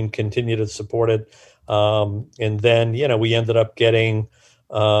team continued to support it. And then, we ended up getting,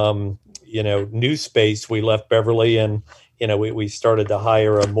 new space. We left Beverly and, we started to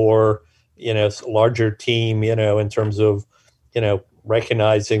hire a more, larger team, in terms of,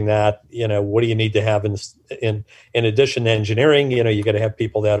 recognizing that, what do you need to have in addition to engineering, you got to have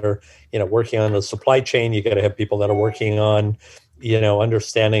people that are, working on the supply chain. You got to have people that are working on,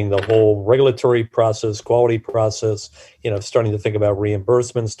 understanding the whole regulatory process, quality process, starting to think about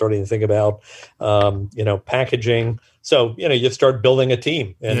reimbursement, starting to think about, packaging. So, you start building a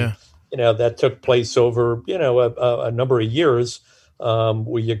team and, that took place over, a number of years,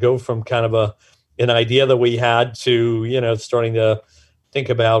 where you go from kind of an idea that we had to, starting to think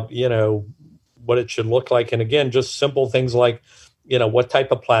about, what it should look like. And again, just simple things like, what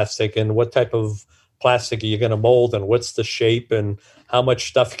type of plastic and what type of plastic are you going to mold and what's the shape and how much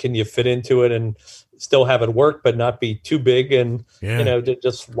stuff can you fit into it and still have it work, but not be too big. And,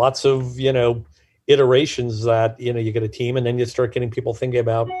 just lots of, iterations that, you get a team and then you start getting people thinking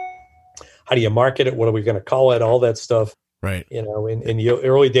about how do you market it? What are we going to call it? All that stuff. Right. In the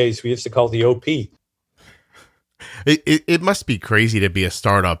early days, we used to call it the OP. It must be crazy to be a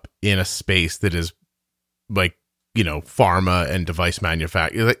startup in a space that is like, pharma and device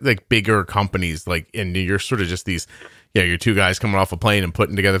manufacturing, like bigger companies, and you're sort of just these, you're two guys coming off a plane and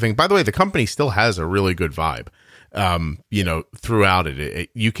putting together things. By the way, the company still has a really good vibe, throughout it.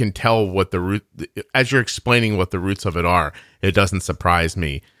 You can tell what as you're explaining what the roots of it are, it doesn't surprise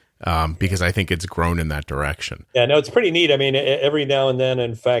me. Because I think it's grown in that direction. Yeah, no, it's pretty neat. I mean, every now and then,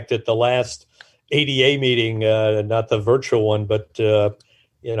 in fact, at the last ADA meeting, not the virtual one, but,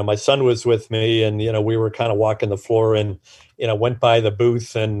 my son was with me and, we were kind of walking the floor and, went by the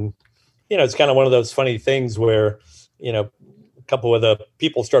booth and, it's kind of one of those funny things where, a couple of the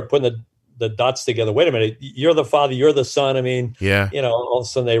people start putting the dots together. Wait a minute, you're the father, you're the son. I mean, all of a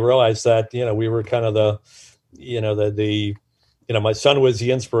sudden they realized that, we were kind of the my son was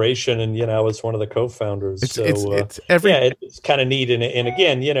the inspiration and, I was one of the co-founders. It's kind of neat. And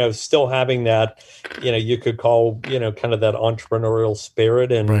again, still having that, you could call, kind of that entrepreneurial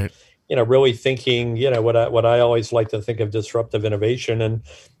spirit and, right. Really thinking, what I always like to think of disruptive innovation. And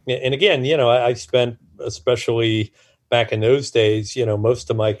again, I spent, especially back in those days, most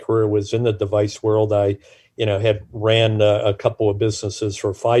of my career was in the device world. I, had ran a couple of businesses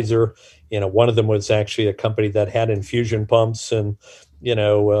for Pfizer. One of them was actually a company that had infusion pumps. And,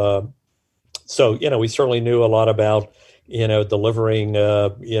 so, we certainly knew a lot about, delivering,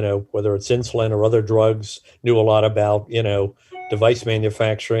 whether it's insulin or other drugs, knew a lot about, device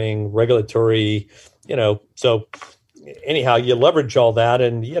manufacturing, regulatory, so anyhow, you leverage all that.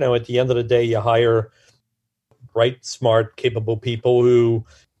 And, at the end of the day, you hire bright, smart, capable people who,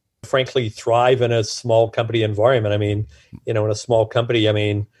 frankly, thrive in a small company environment. I mean, in a small company,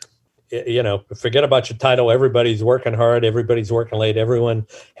 forget about your title. Everybody's working hard. Everybody's working late. Everyone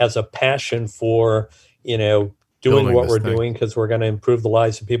has a passion for, doing what we're doing because we're going to improve the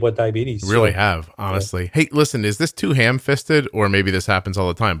lives of people with diabetes. Really have, honestly. Yeah. Hey, listen, is this too ham-fisted or maybe this happens all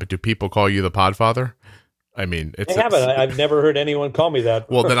the time, but do people call you the Podfather? I mean, I haven't. I've never heard anyone call me that.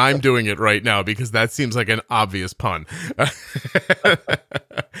 Well, then I'm doing it right now because that seems like an obvious pun.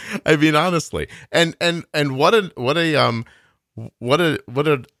 I mean, honestly, and what an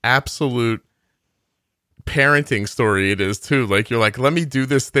absolute parenting story it is too. Like you're like, let me do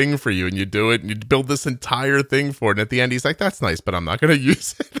this thing for you, and you do it, and you build this entire thing for it. And at the end, he's like, that's nice, but I'm not going to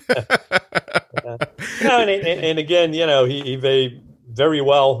use it. And again, he very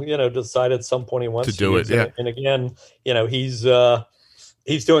well, decided at some point he wants to do it. Yeah. And again, he's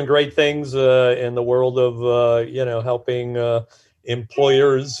doing great things in the world of, helping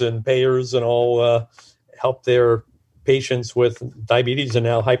employers and payers and all help their patients with diabetes and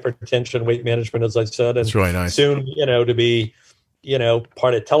now hypertension, weight management, as I said. And that's really nice. Soon, to be,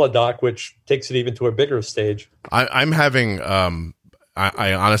 part of Teladoc, which takes it even to a bigger stage. I'm having, I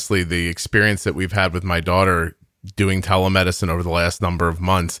honestly, the experience that we've had with my daughter doing telemedicine over the last number of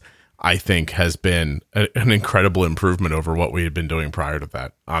months, I think has been an incredible improvement over what we had been doing prior to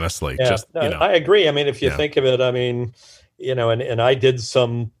that. Honestly, Yeah, no, I agree. I mean, if you think of it, I mean, and I did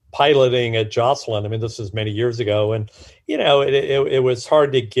some piloting at Joslin. I mean, this is many years ago, and it was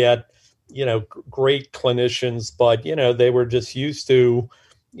hard to get great clinicians, but they were just used to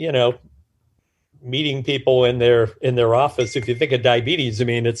meeting people in their office. If you think of diabetes, I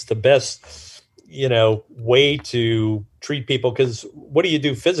mean, it's the best way to treat people, because what do you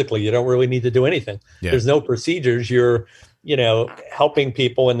do physically? You don't really need to do anything. Yeah. There's no procedures. You're, helping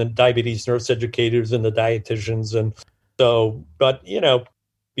people, and the diabetes nurse educators and the dietitians. And so, but,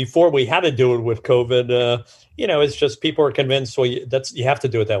 before we had to do it with COVID, it's just people are convinced, well, you have to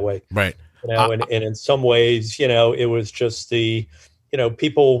do it that way. Right. And in some ways, it was just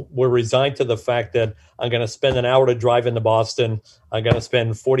people were resigned to the fact that I'm going to spend an hour to drive into Boston. I'm going to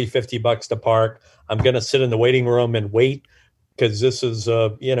spend $40-$50 to park. I'm going to sit in the waiting room and wait, because this is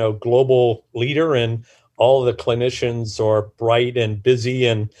a, global leader, and all the clinicians are bright and busy,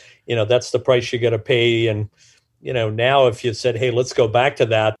 and, that's the price you got to pay. And, now if you said, hey, let's go back to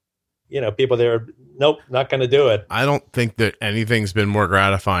that, people there, nope, not going to do it. I don't think that anything's been more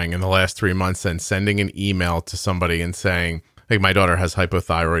gratifying in the last 3 months than sending an email to somebody and saying, like, my daughter has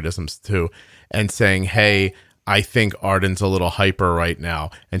hypothyroidism too, and saying, hey, I think Arden's a little hyper right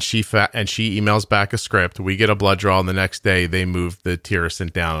now. And she emails back a script. We get a blood draw, and the next day they move the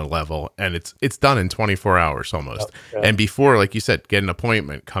tyrosine down a level, and it's done in 24 hours almost. Okay. And before, like you said, get an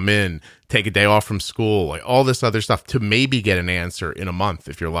appointment, come in, take a day off from school, like all this other stuff to maybe get an answer in a month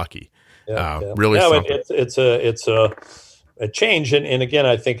if you're lucky. Really, it's a change. And again,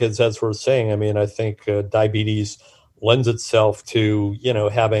 I think as we're saying, I mean, I think diabetes lends itself to,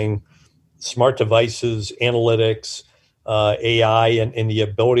 having smart devices, analytics, AI, and the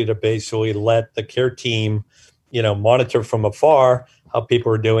ability to basically let the care team, monitor from afar how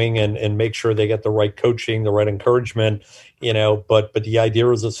people are doing, and make sure they get the right coaching, the right encouragement, but the idea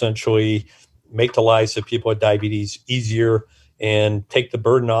is essentially make the lives of people with diabetes easier and take the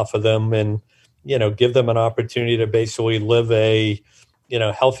burden off of them, and, give them an opportunity to basically live a,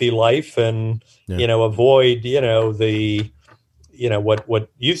 healthy life, and, avoid, what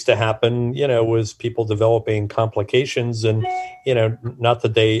used to happen, was people developing complications, and, not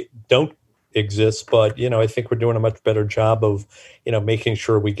that they don't exist, but, I think we're doing a much better job of, making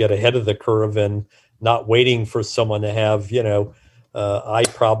sure we get ahead of the curve and not waiting for someone to have, eye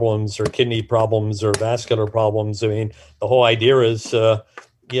problems or kidney problems or vascular problems. I mean, the whole idea is,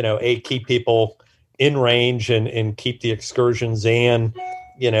 keep people in range, and keep the excursions, and,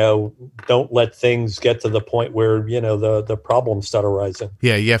 don't let things get to the point where, the problems start arising.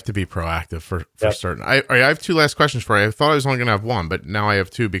 Yeah, you have to be proactive for certain. I have two last questions for you. I thought I was only going to have one, but now I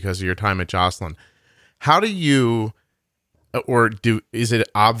have two because of your time at Joslin. How do you, is it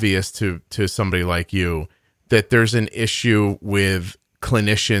obvious to somebody like you that there's an issue with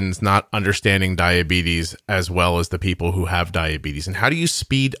clinicians not understanding diabetes as well as the people who have diabetes? And how do you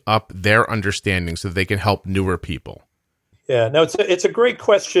speed up their understanding so they can help newer people? Yeah, no, it's a great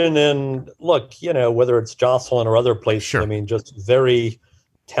question. And look, whether it's Joslin or other places, sure. I mean, just very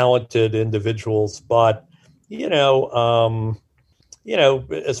talented individuals. But, especially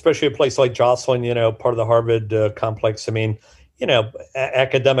a place like Joslin, part of the Harvard complex. I mean,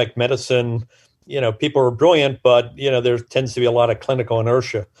 academic medicine, people are brilliant, but, there tends to be a lot of clinical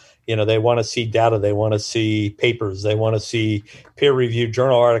inertia. They want to see data. They want to see papers. They want to see peer-reviewed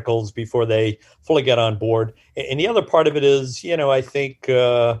journal articles before they fully get on board. And the other part of it is, I think,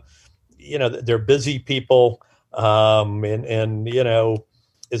 they're busy people. And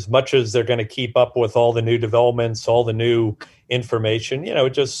as much as they're going to keep up with all the new developments, all the new information,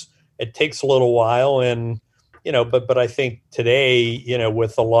 it takes a little while. And, but I think today,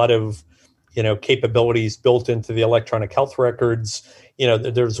 with a lot of, capabilities built into the electronic health records,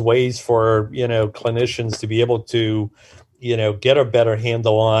 there's ways for, clinicians to be able to, get a better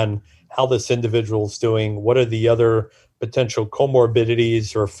handle on how this individual is doing, what are the other potential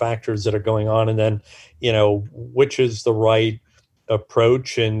comorbidities or factors that are going on, and then, which is the right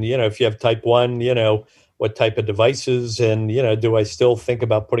approach. And, if you have type 1, what type of devices, and, do I still think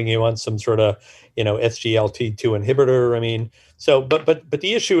about putting you on some sort of, SGLT2 inhibitor? I mean, so, but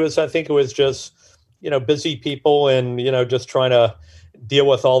the issue is, I think it was just, busy people, and, just trying to deal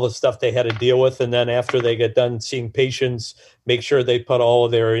with all the stuff they had to deal with. And then after they get done seeing patients, make sure they put all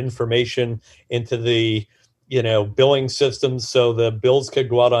of their information into the, billing systems so the bills could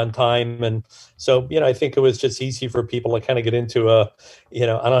go out on time. And so, I think it was just easy for people to kind of get into I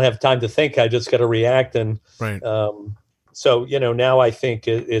don't have time to think, I just got to react. And right. So, now I think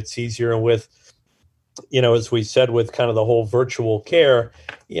it's easier. And with, as we said, with kind of the whole virtual care,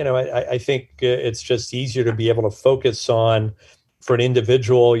 I think it's just easier to be able to focus on, for an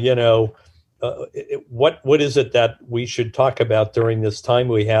individual, what is it that we should talk about during this time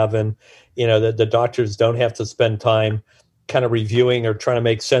we have, and that the doctors don't have to spend time kind of reviewing or trying to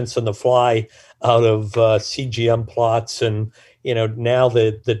make sense on the fly out of CGM plots. And now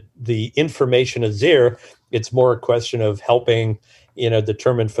the information is there. It's more a question of helping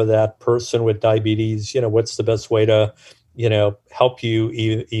determine for that person with diabetes, what's the best way to help you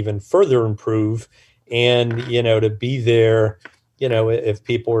even further improve, and to be there if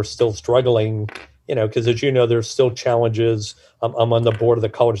people are still struggling, because as there's still challenges. I'm on the board of the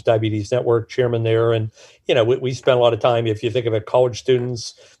College Diabetes Network, chairman there. And, we spend a lot of time, if you think of it, college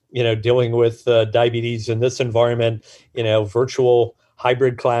students, dealing with diabetes in this environment, virtual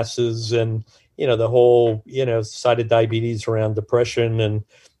hybrid classes, and, the whole, side of diabetes around depression and,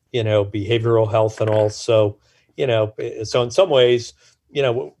 behavioral health and all. So, so in some ways,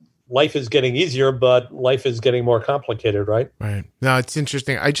 life is getting easier, but life is getting more complicated, right? Right. No, it's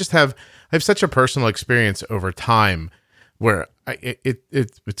interesting. I have such a personal experience over time where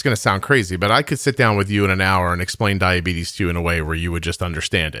it's going to sound crazy, but I could sit down with you in an hour and explain diabetes to you in a way where you would just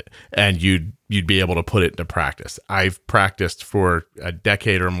understand it and you'd be able to put it into practice. I've practiced for a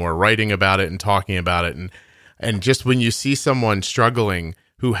decade or more writing about it and talking about it. And just when you see someone struggling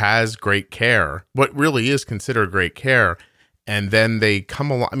who has great care, what really is considered great care, and then they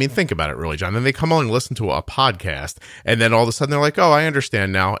come along. I mean, think about it really, John. Then they come along and listen to a podcast, and then all of a sudden they're like, oh, I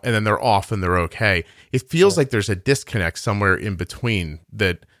understand now. And then they're off and they're okay. It feels like there's a disconnect somewhere in between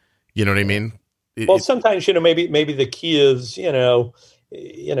that, you know what I mean? Sometimes, maybe the key is, you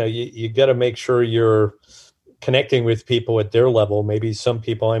got to make sure you're connecting with people at their level. Maybe some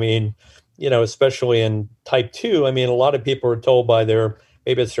people, especially in type 2, a lot of people are told by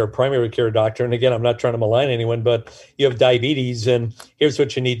maybe it's their primary care doctor. And again, I'm not trying to malign anyone, but you have diabetes and here's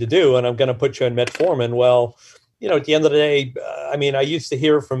what you need to do. And I'm going to put you on metformin. Well, at the end of the day, I used to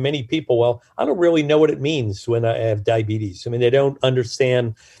hear from many people, well, I don't really know what it means when I have diabetes. They don't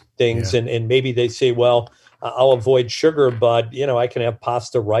understand things. Yeah. And maybe they say, well, I'll avoid sugar, but, I can have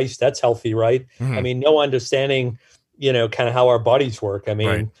pasta, rice. That's healthy, right? Mm-hmm. No understanding, kind of how our bodies work.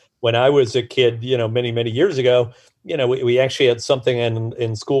 Right. When I was a kid, many, many years ago, we actually had something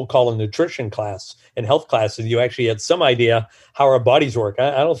in school called a nutrition class and health class, and you actually had some idea how our bodies work.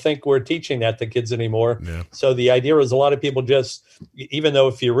 I don't think we're teaching that to kids anymore. Yeah. So the idea is a lot of people just, even though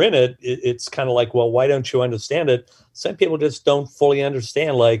if you're in it, it's kind of like, well, why don't you understand it? Some people just don't fully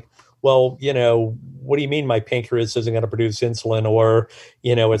understand, like, well, what do you mean my pancreas isn't going to produce insulin, or,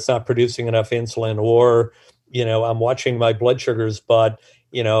 it's not producing enough insulin, or, I'm watching my blood sugars, but,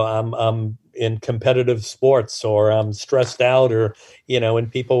 I'm in competitive sports, or I'm stressed out, or,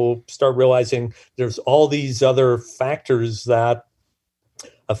 and people start realizing there's all these other factors that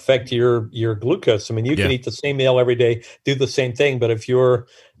affect your glucose. You can eat the same meal every day, do the same thing, but if you're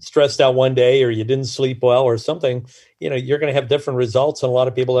stressed out one day, or you didn't sleep well or something, you're going to have different results. And a lot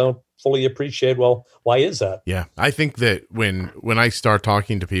of people don't fully appreciate, well, why is that? Yeah. I think that when I start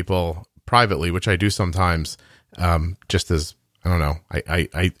talking to people privately, which I do sometimes, just as, I don't know,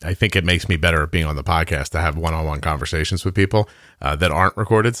 I think it makes me better at being on the podcast to have one-on-one conversations with people that aren't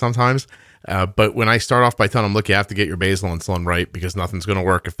recorded sometimes. But when I start off by telling them, look, you have to get your basal insulin right because nothing's going to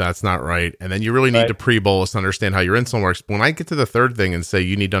work if that's not right. And then you really need to pre-bolus to understand how your insulin works. When I get to the third thing and say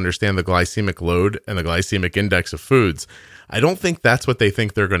you need to understand the glycemic load and the glycemic index of foods, I don't think that's what they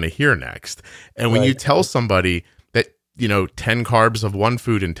think they're going to hear next. And when you tell somebody that, 10 carbs of one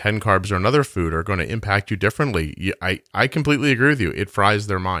food and 10 carbs of another food are going to impact you differently, I completely agree with you. It fries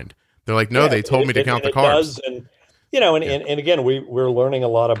their mind. They're like, no, they told me to count the carbs. And again, we're learning a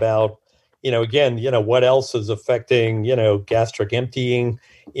lot about, what else is affecting, gastric emptying,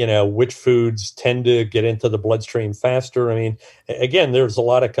 which foods tend to get into the bloodstream faster. Again, there's a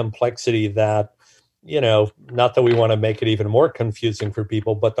lot of complexity that, not that we want to make it even more confusing for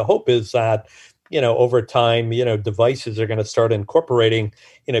people, but the hope is that, over time, devices are going to start incorporating,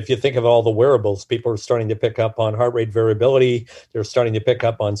 if you think of all the wearables, people are starting to pick up on heart rate variability. They're starting to pick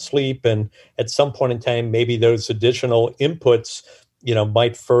up on sleep. And at some point in time, maybe those additional inputs,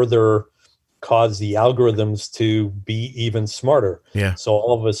 might further cause the algorithms to be even smarter. Yeah. So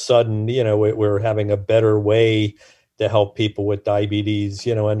all of a sudden, we're having a better way to help people with diabetes,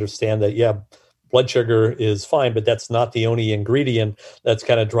 understand that, blood sugar is fine, but that's not the only ingredient that's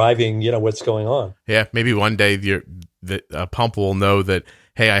kind of driving, what's going on. Yeah, maybe one day the pump will know that,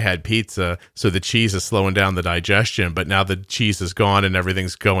 hey, I had pizza, so the cheese is slowing down the digestion, but now the cheese is gone and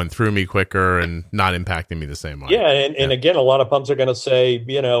everything's going through me quicker and not impacting me the same way. Yeah, and again, a lot of pumps are going to say,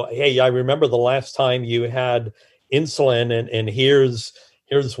 hey, I remember the last time you had insulin, and here's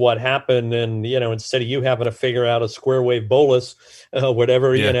what happened, and instead of you having to figure out a square wave bolus,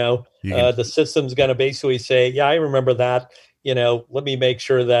 whatever, the system's going to basically say, yeah, I remember that. Let me make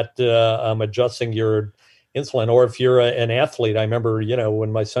sure that I'm adjusting your insulin. Or if you're an athlete, I remember,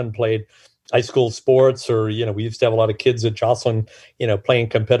 when my son played high school sports, or, we used to have a lot of kids at Joslin, playing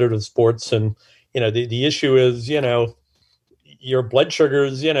competitive sports. And, the issue is, your blood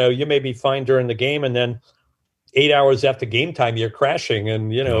sugars, you may be fine during the game, and then 8 hours after game time, you're crashing.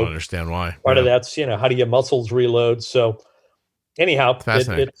 And, I don't understand why. Part of that's, how do your muscles reload? So anyhow,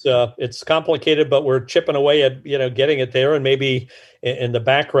 it's complicated, but we're chipping away at, getting it there. And maybe in the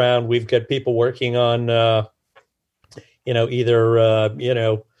background, we've got people working on, either,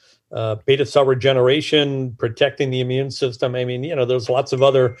 beta cell regeneration, protecting the immune system. I mean, there's lots of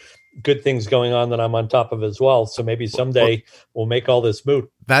other good things going on that I'm on top of as well. So maybe someday we'll make all this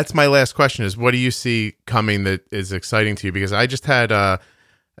moot. That's my last question is, what do you see coming that is exciting to you? Because I just had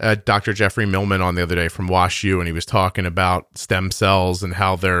Dr. Jeffrey Millman on the other day from WashU, and he was talking about stem cells and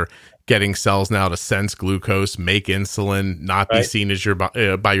how they're getting cells now to sense glucose, make insulin, not be seen as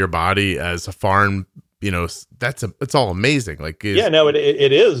by your body as a foreign. It's all amazing. Like,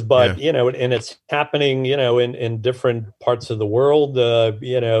 it is, but and it's happening, in different parts of the world.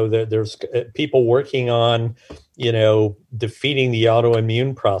 There's people working on, defeating the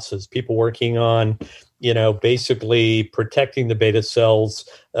autoimmune process. People working on, basically protecting the beta cells.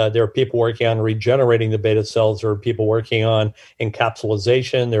 There are people working on regenerating the beta cells. There are people working on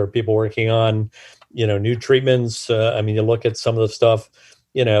encapsulation. There are people working on, new treatments. You look at some of the stuff.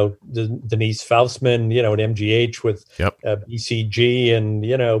 Denise Faustman, at MGH with BCG, and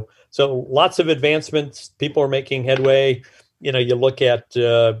so lots of advancements. People are making headway. You look at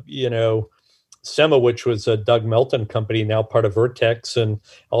Semma, which was a Doug Melton company, now part of Vertex, and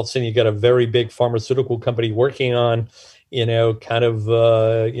all of a sudden you got a very big pharmaceutical company working on beta cell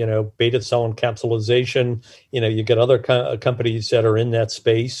encapsulation. You got other companies that are in that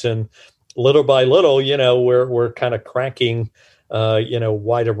space, and little by little, we're kind of cracking.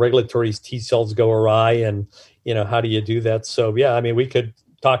 Why do regulatory T cells go awry, and, how do you do that? So, we could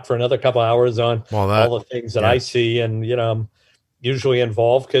talk for another couple hours on all the things that I see, and, I'm usually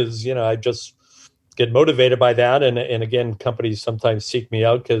involved because, I just get motivated by that. And again, companies sometimes seek me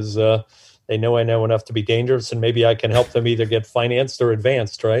out because they know I know enough to be dangerous, and maybe I can help them either get financed or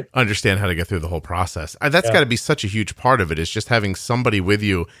advanced, right? Understand how to get through the whole process. That's got to be such a huge part of it, is just having somebody with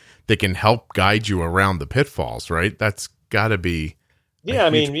you that can help guide you around the pitfalls, right? That's got to be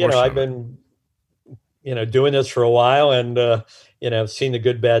I've been doing this for a while, and seen the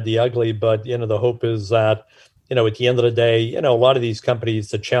good, bad, the ugly, but the hope is that at the end of the day, a lot of these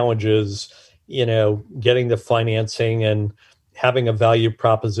companies, the challenge is getting the financing and having a value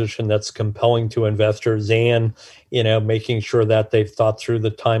proposition that's compelling to investors, and making sure that they've thought through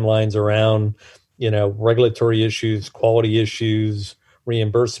the timelines around regulatory issues, quality issues,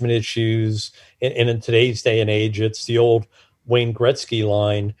 reimbursement issues. And in today's day and age, it's the old Wayne Gretzky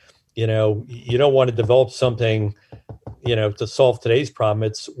line, you don't want to develop something, to solve today's problem.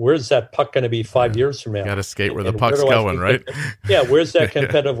 It's where's that puck going to be 5 years from now? Got to skate where the puck's going, right? Where's that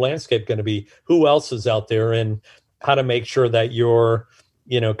competitive landscape going to be? Who else is out there? And how to make sure that you're,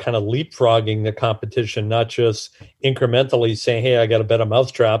 kind of leapfrogging the competition, not just incrementally saying, hey, I got a better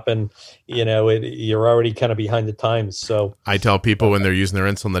mousetrap, and, you're already kind of behind the times. So I tell people when they're using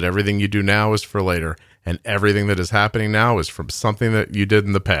their insulin that everything you do now is for later, and everything that is happening now is from something that you did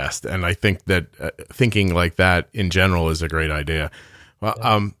in the past. And I think that thinking like that in general is a great idea.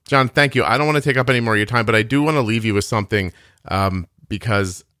 Well, John, thank you. I don't want to take up any more of your time, but I do want to leave you with something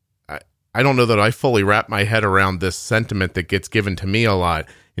because I don't know that I fully wrap my head around this sentiment that gets given to me a lot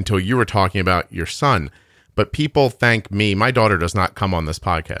until you were talking about your son. But people thank me. My daughter does not come on this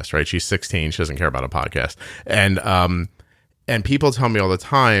podcast, right? She's 16. She doesn't care about a podcast. And people tell me all the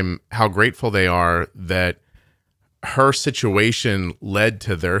time how grateful they are that her situation led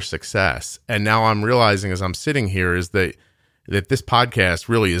to their success. And now I'm realizing as I'm sitting here is that this podcast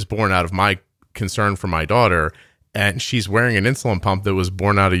really is born out of my concern for my daughter. And she's wearing an insulin pump that was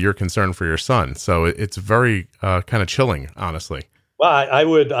born out of your concern for your son. So it's very kind of chilling, honestly. Well,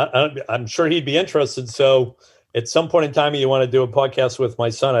 I'm sure he'd be interested. So at some point in time, you want to do a podcast with my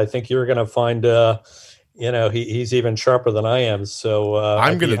son, I think you're going to find, he's even sharper than I am. So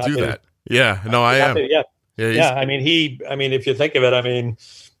I'm going to do that. Yeah, no, I am. Yeah, Yeah. I mean, if you think of it,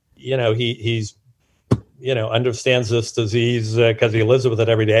 he's understands this disease because he lives with it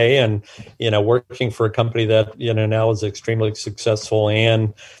every day, and working for a company that now is extremely successful,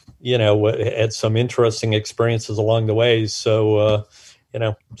 and had some interesting experiences along the way. So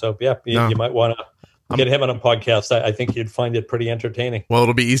you might want to get him on a podcast. I think you'd find it pretty entertaining. Well,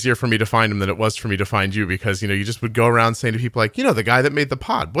 it'll be easier for me to find him than it was for me to find you, because, you just would go around saying to people like, the guy that made the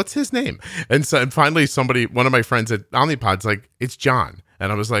pod, what's his name? And finally one of my friends at Omnipod's like, it's John.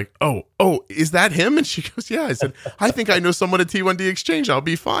 And I was like, oh, is that him? And she goes, yeah. I said, I think I know someone at T1D Exchange. I'll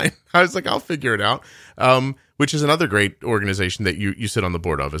be fine. I was like, I'll figure it out. Which is another great organization that you sit on the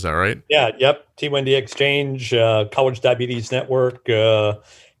board of. Is that right? Yeah. Yep. T1D Exchange, College Diabetes Network, so,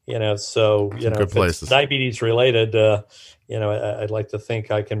 if it's diabetes related, I'd like to think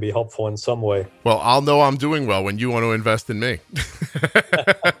I can be helpful in some way. Well, I'll know I'm doing well when you want to invest in me.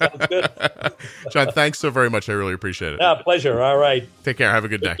 Sounds good. John, thanks so very much. I really appreciate it. Yeah, pleasure. All right. Take care. Have a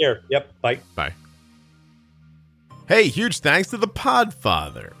good day. Take care. Yep. Bye. Bye. Hey, huge thanks to the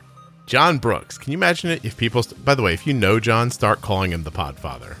Podfather, John Brooks. Can you imagine it if people, by the way, if you know John, start calling him the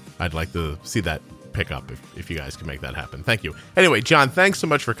Podfather. I'd like to see that pick up if you guys can make that happen. Thank you. Anyway, John, thanks so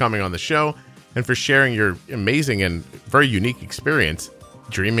much for coming on the show and for sharing your amazing and very unique experience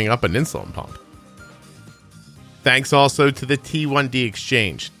dreaming up an insulin pump. Thanks also to the T1D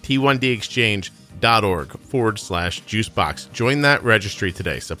Exchange, t1dexchange.org/juicebox. Join that registry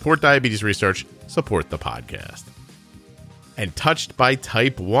today. Support diabetes research, support the podcast. And Touched by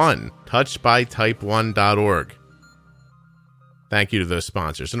Type 1, touchedbytype1.org. Thank you to those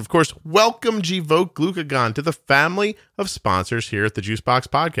sponsors. And of course, welcome Gvoke Glucagon to the family of sponsors here at the Juicebox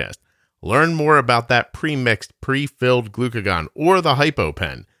Podcast. Learn more about that pre-mixed, pre-filled glucagon or the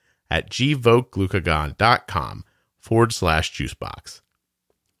HypoPen at gvokeglucagon.com/juicebox.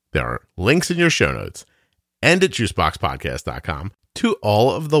 There are links in your show notes and at juiceboxpodcast.com to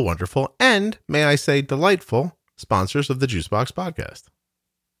all of the wonderful and, may I say, delightful sponsors of the Juicebox Podcast.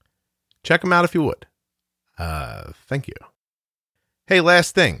 Check them out if you would. Thank you. Hey,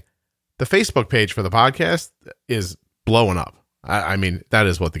 last thing. The Facebook page for the podcast is blowing up. I mean, that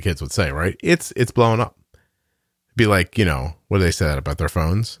is what the kids would say, right? It's blowing up. It'd be like, what do they say about their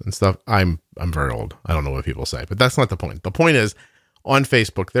phones and stuff? I'm very old. I don't know what people say, but that's not the point. The point is, on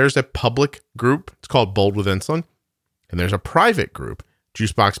Facebook, there's a public group. It's called Bold with Insulin. And there's a private group,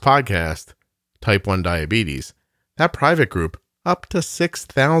 Juicebox Podcast, Type 1 Diabetes. That private group, up to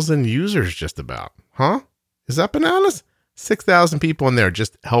 6,000 users just about. Huh? Is that bananas? 6,000 people in there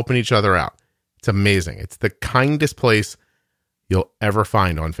just helping each other out. It's amazing. It's the kindest place you'll ever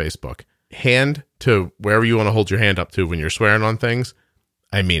find on Facebook. Hand to wherever you want to hold your hand up to when you're swearing on things.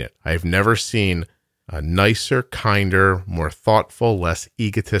 I mean it. I've never seen a nicer, kinder, more thoughtful, less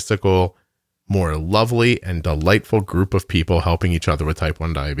egotistical, more lovely and delightful group of people helping each other with type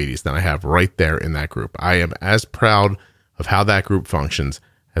 1 diabetes than I have right there in that group. I am as proud of how that group functions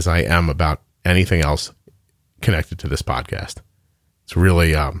as I am about anything else connected to this podcast. It's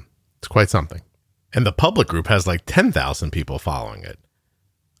really, it's quite something. And the public group has like 10,000 people following it.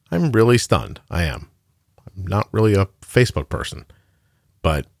 I'm really stunned. I am. I'm not really a Facebook person,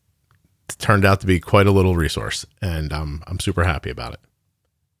 but it turned out to be quite a little resource, and I'm super happy about it.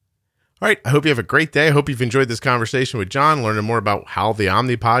 All right. I hope you have a great day. I hope you've enjoyed this conversation with John, learning more about how the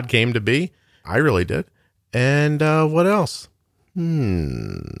Omnipod came to be. I really did. And what else?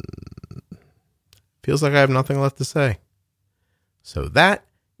 Feels like I have nothing left to say. So that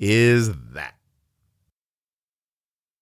is that.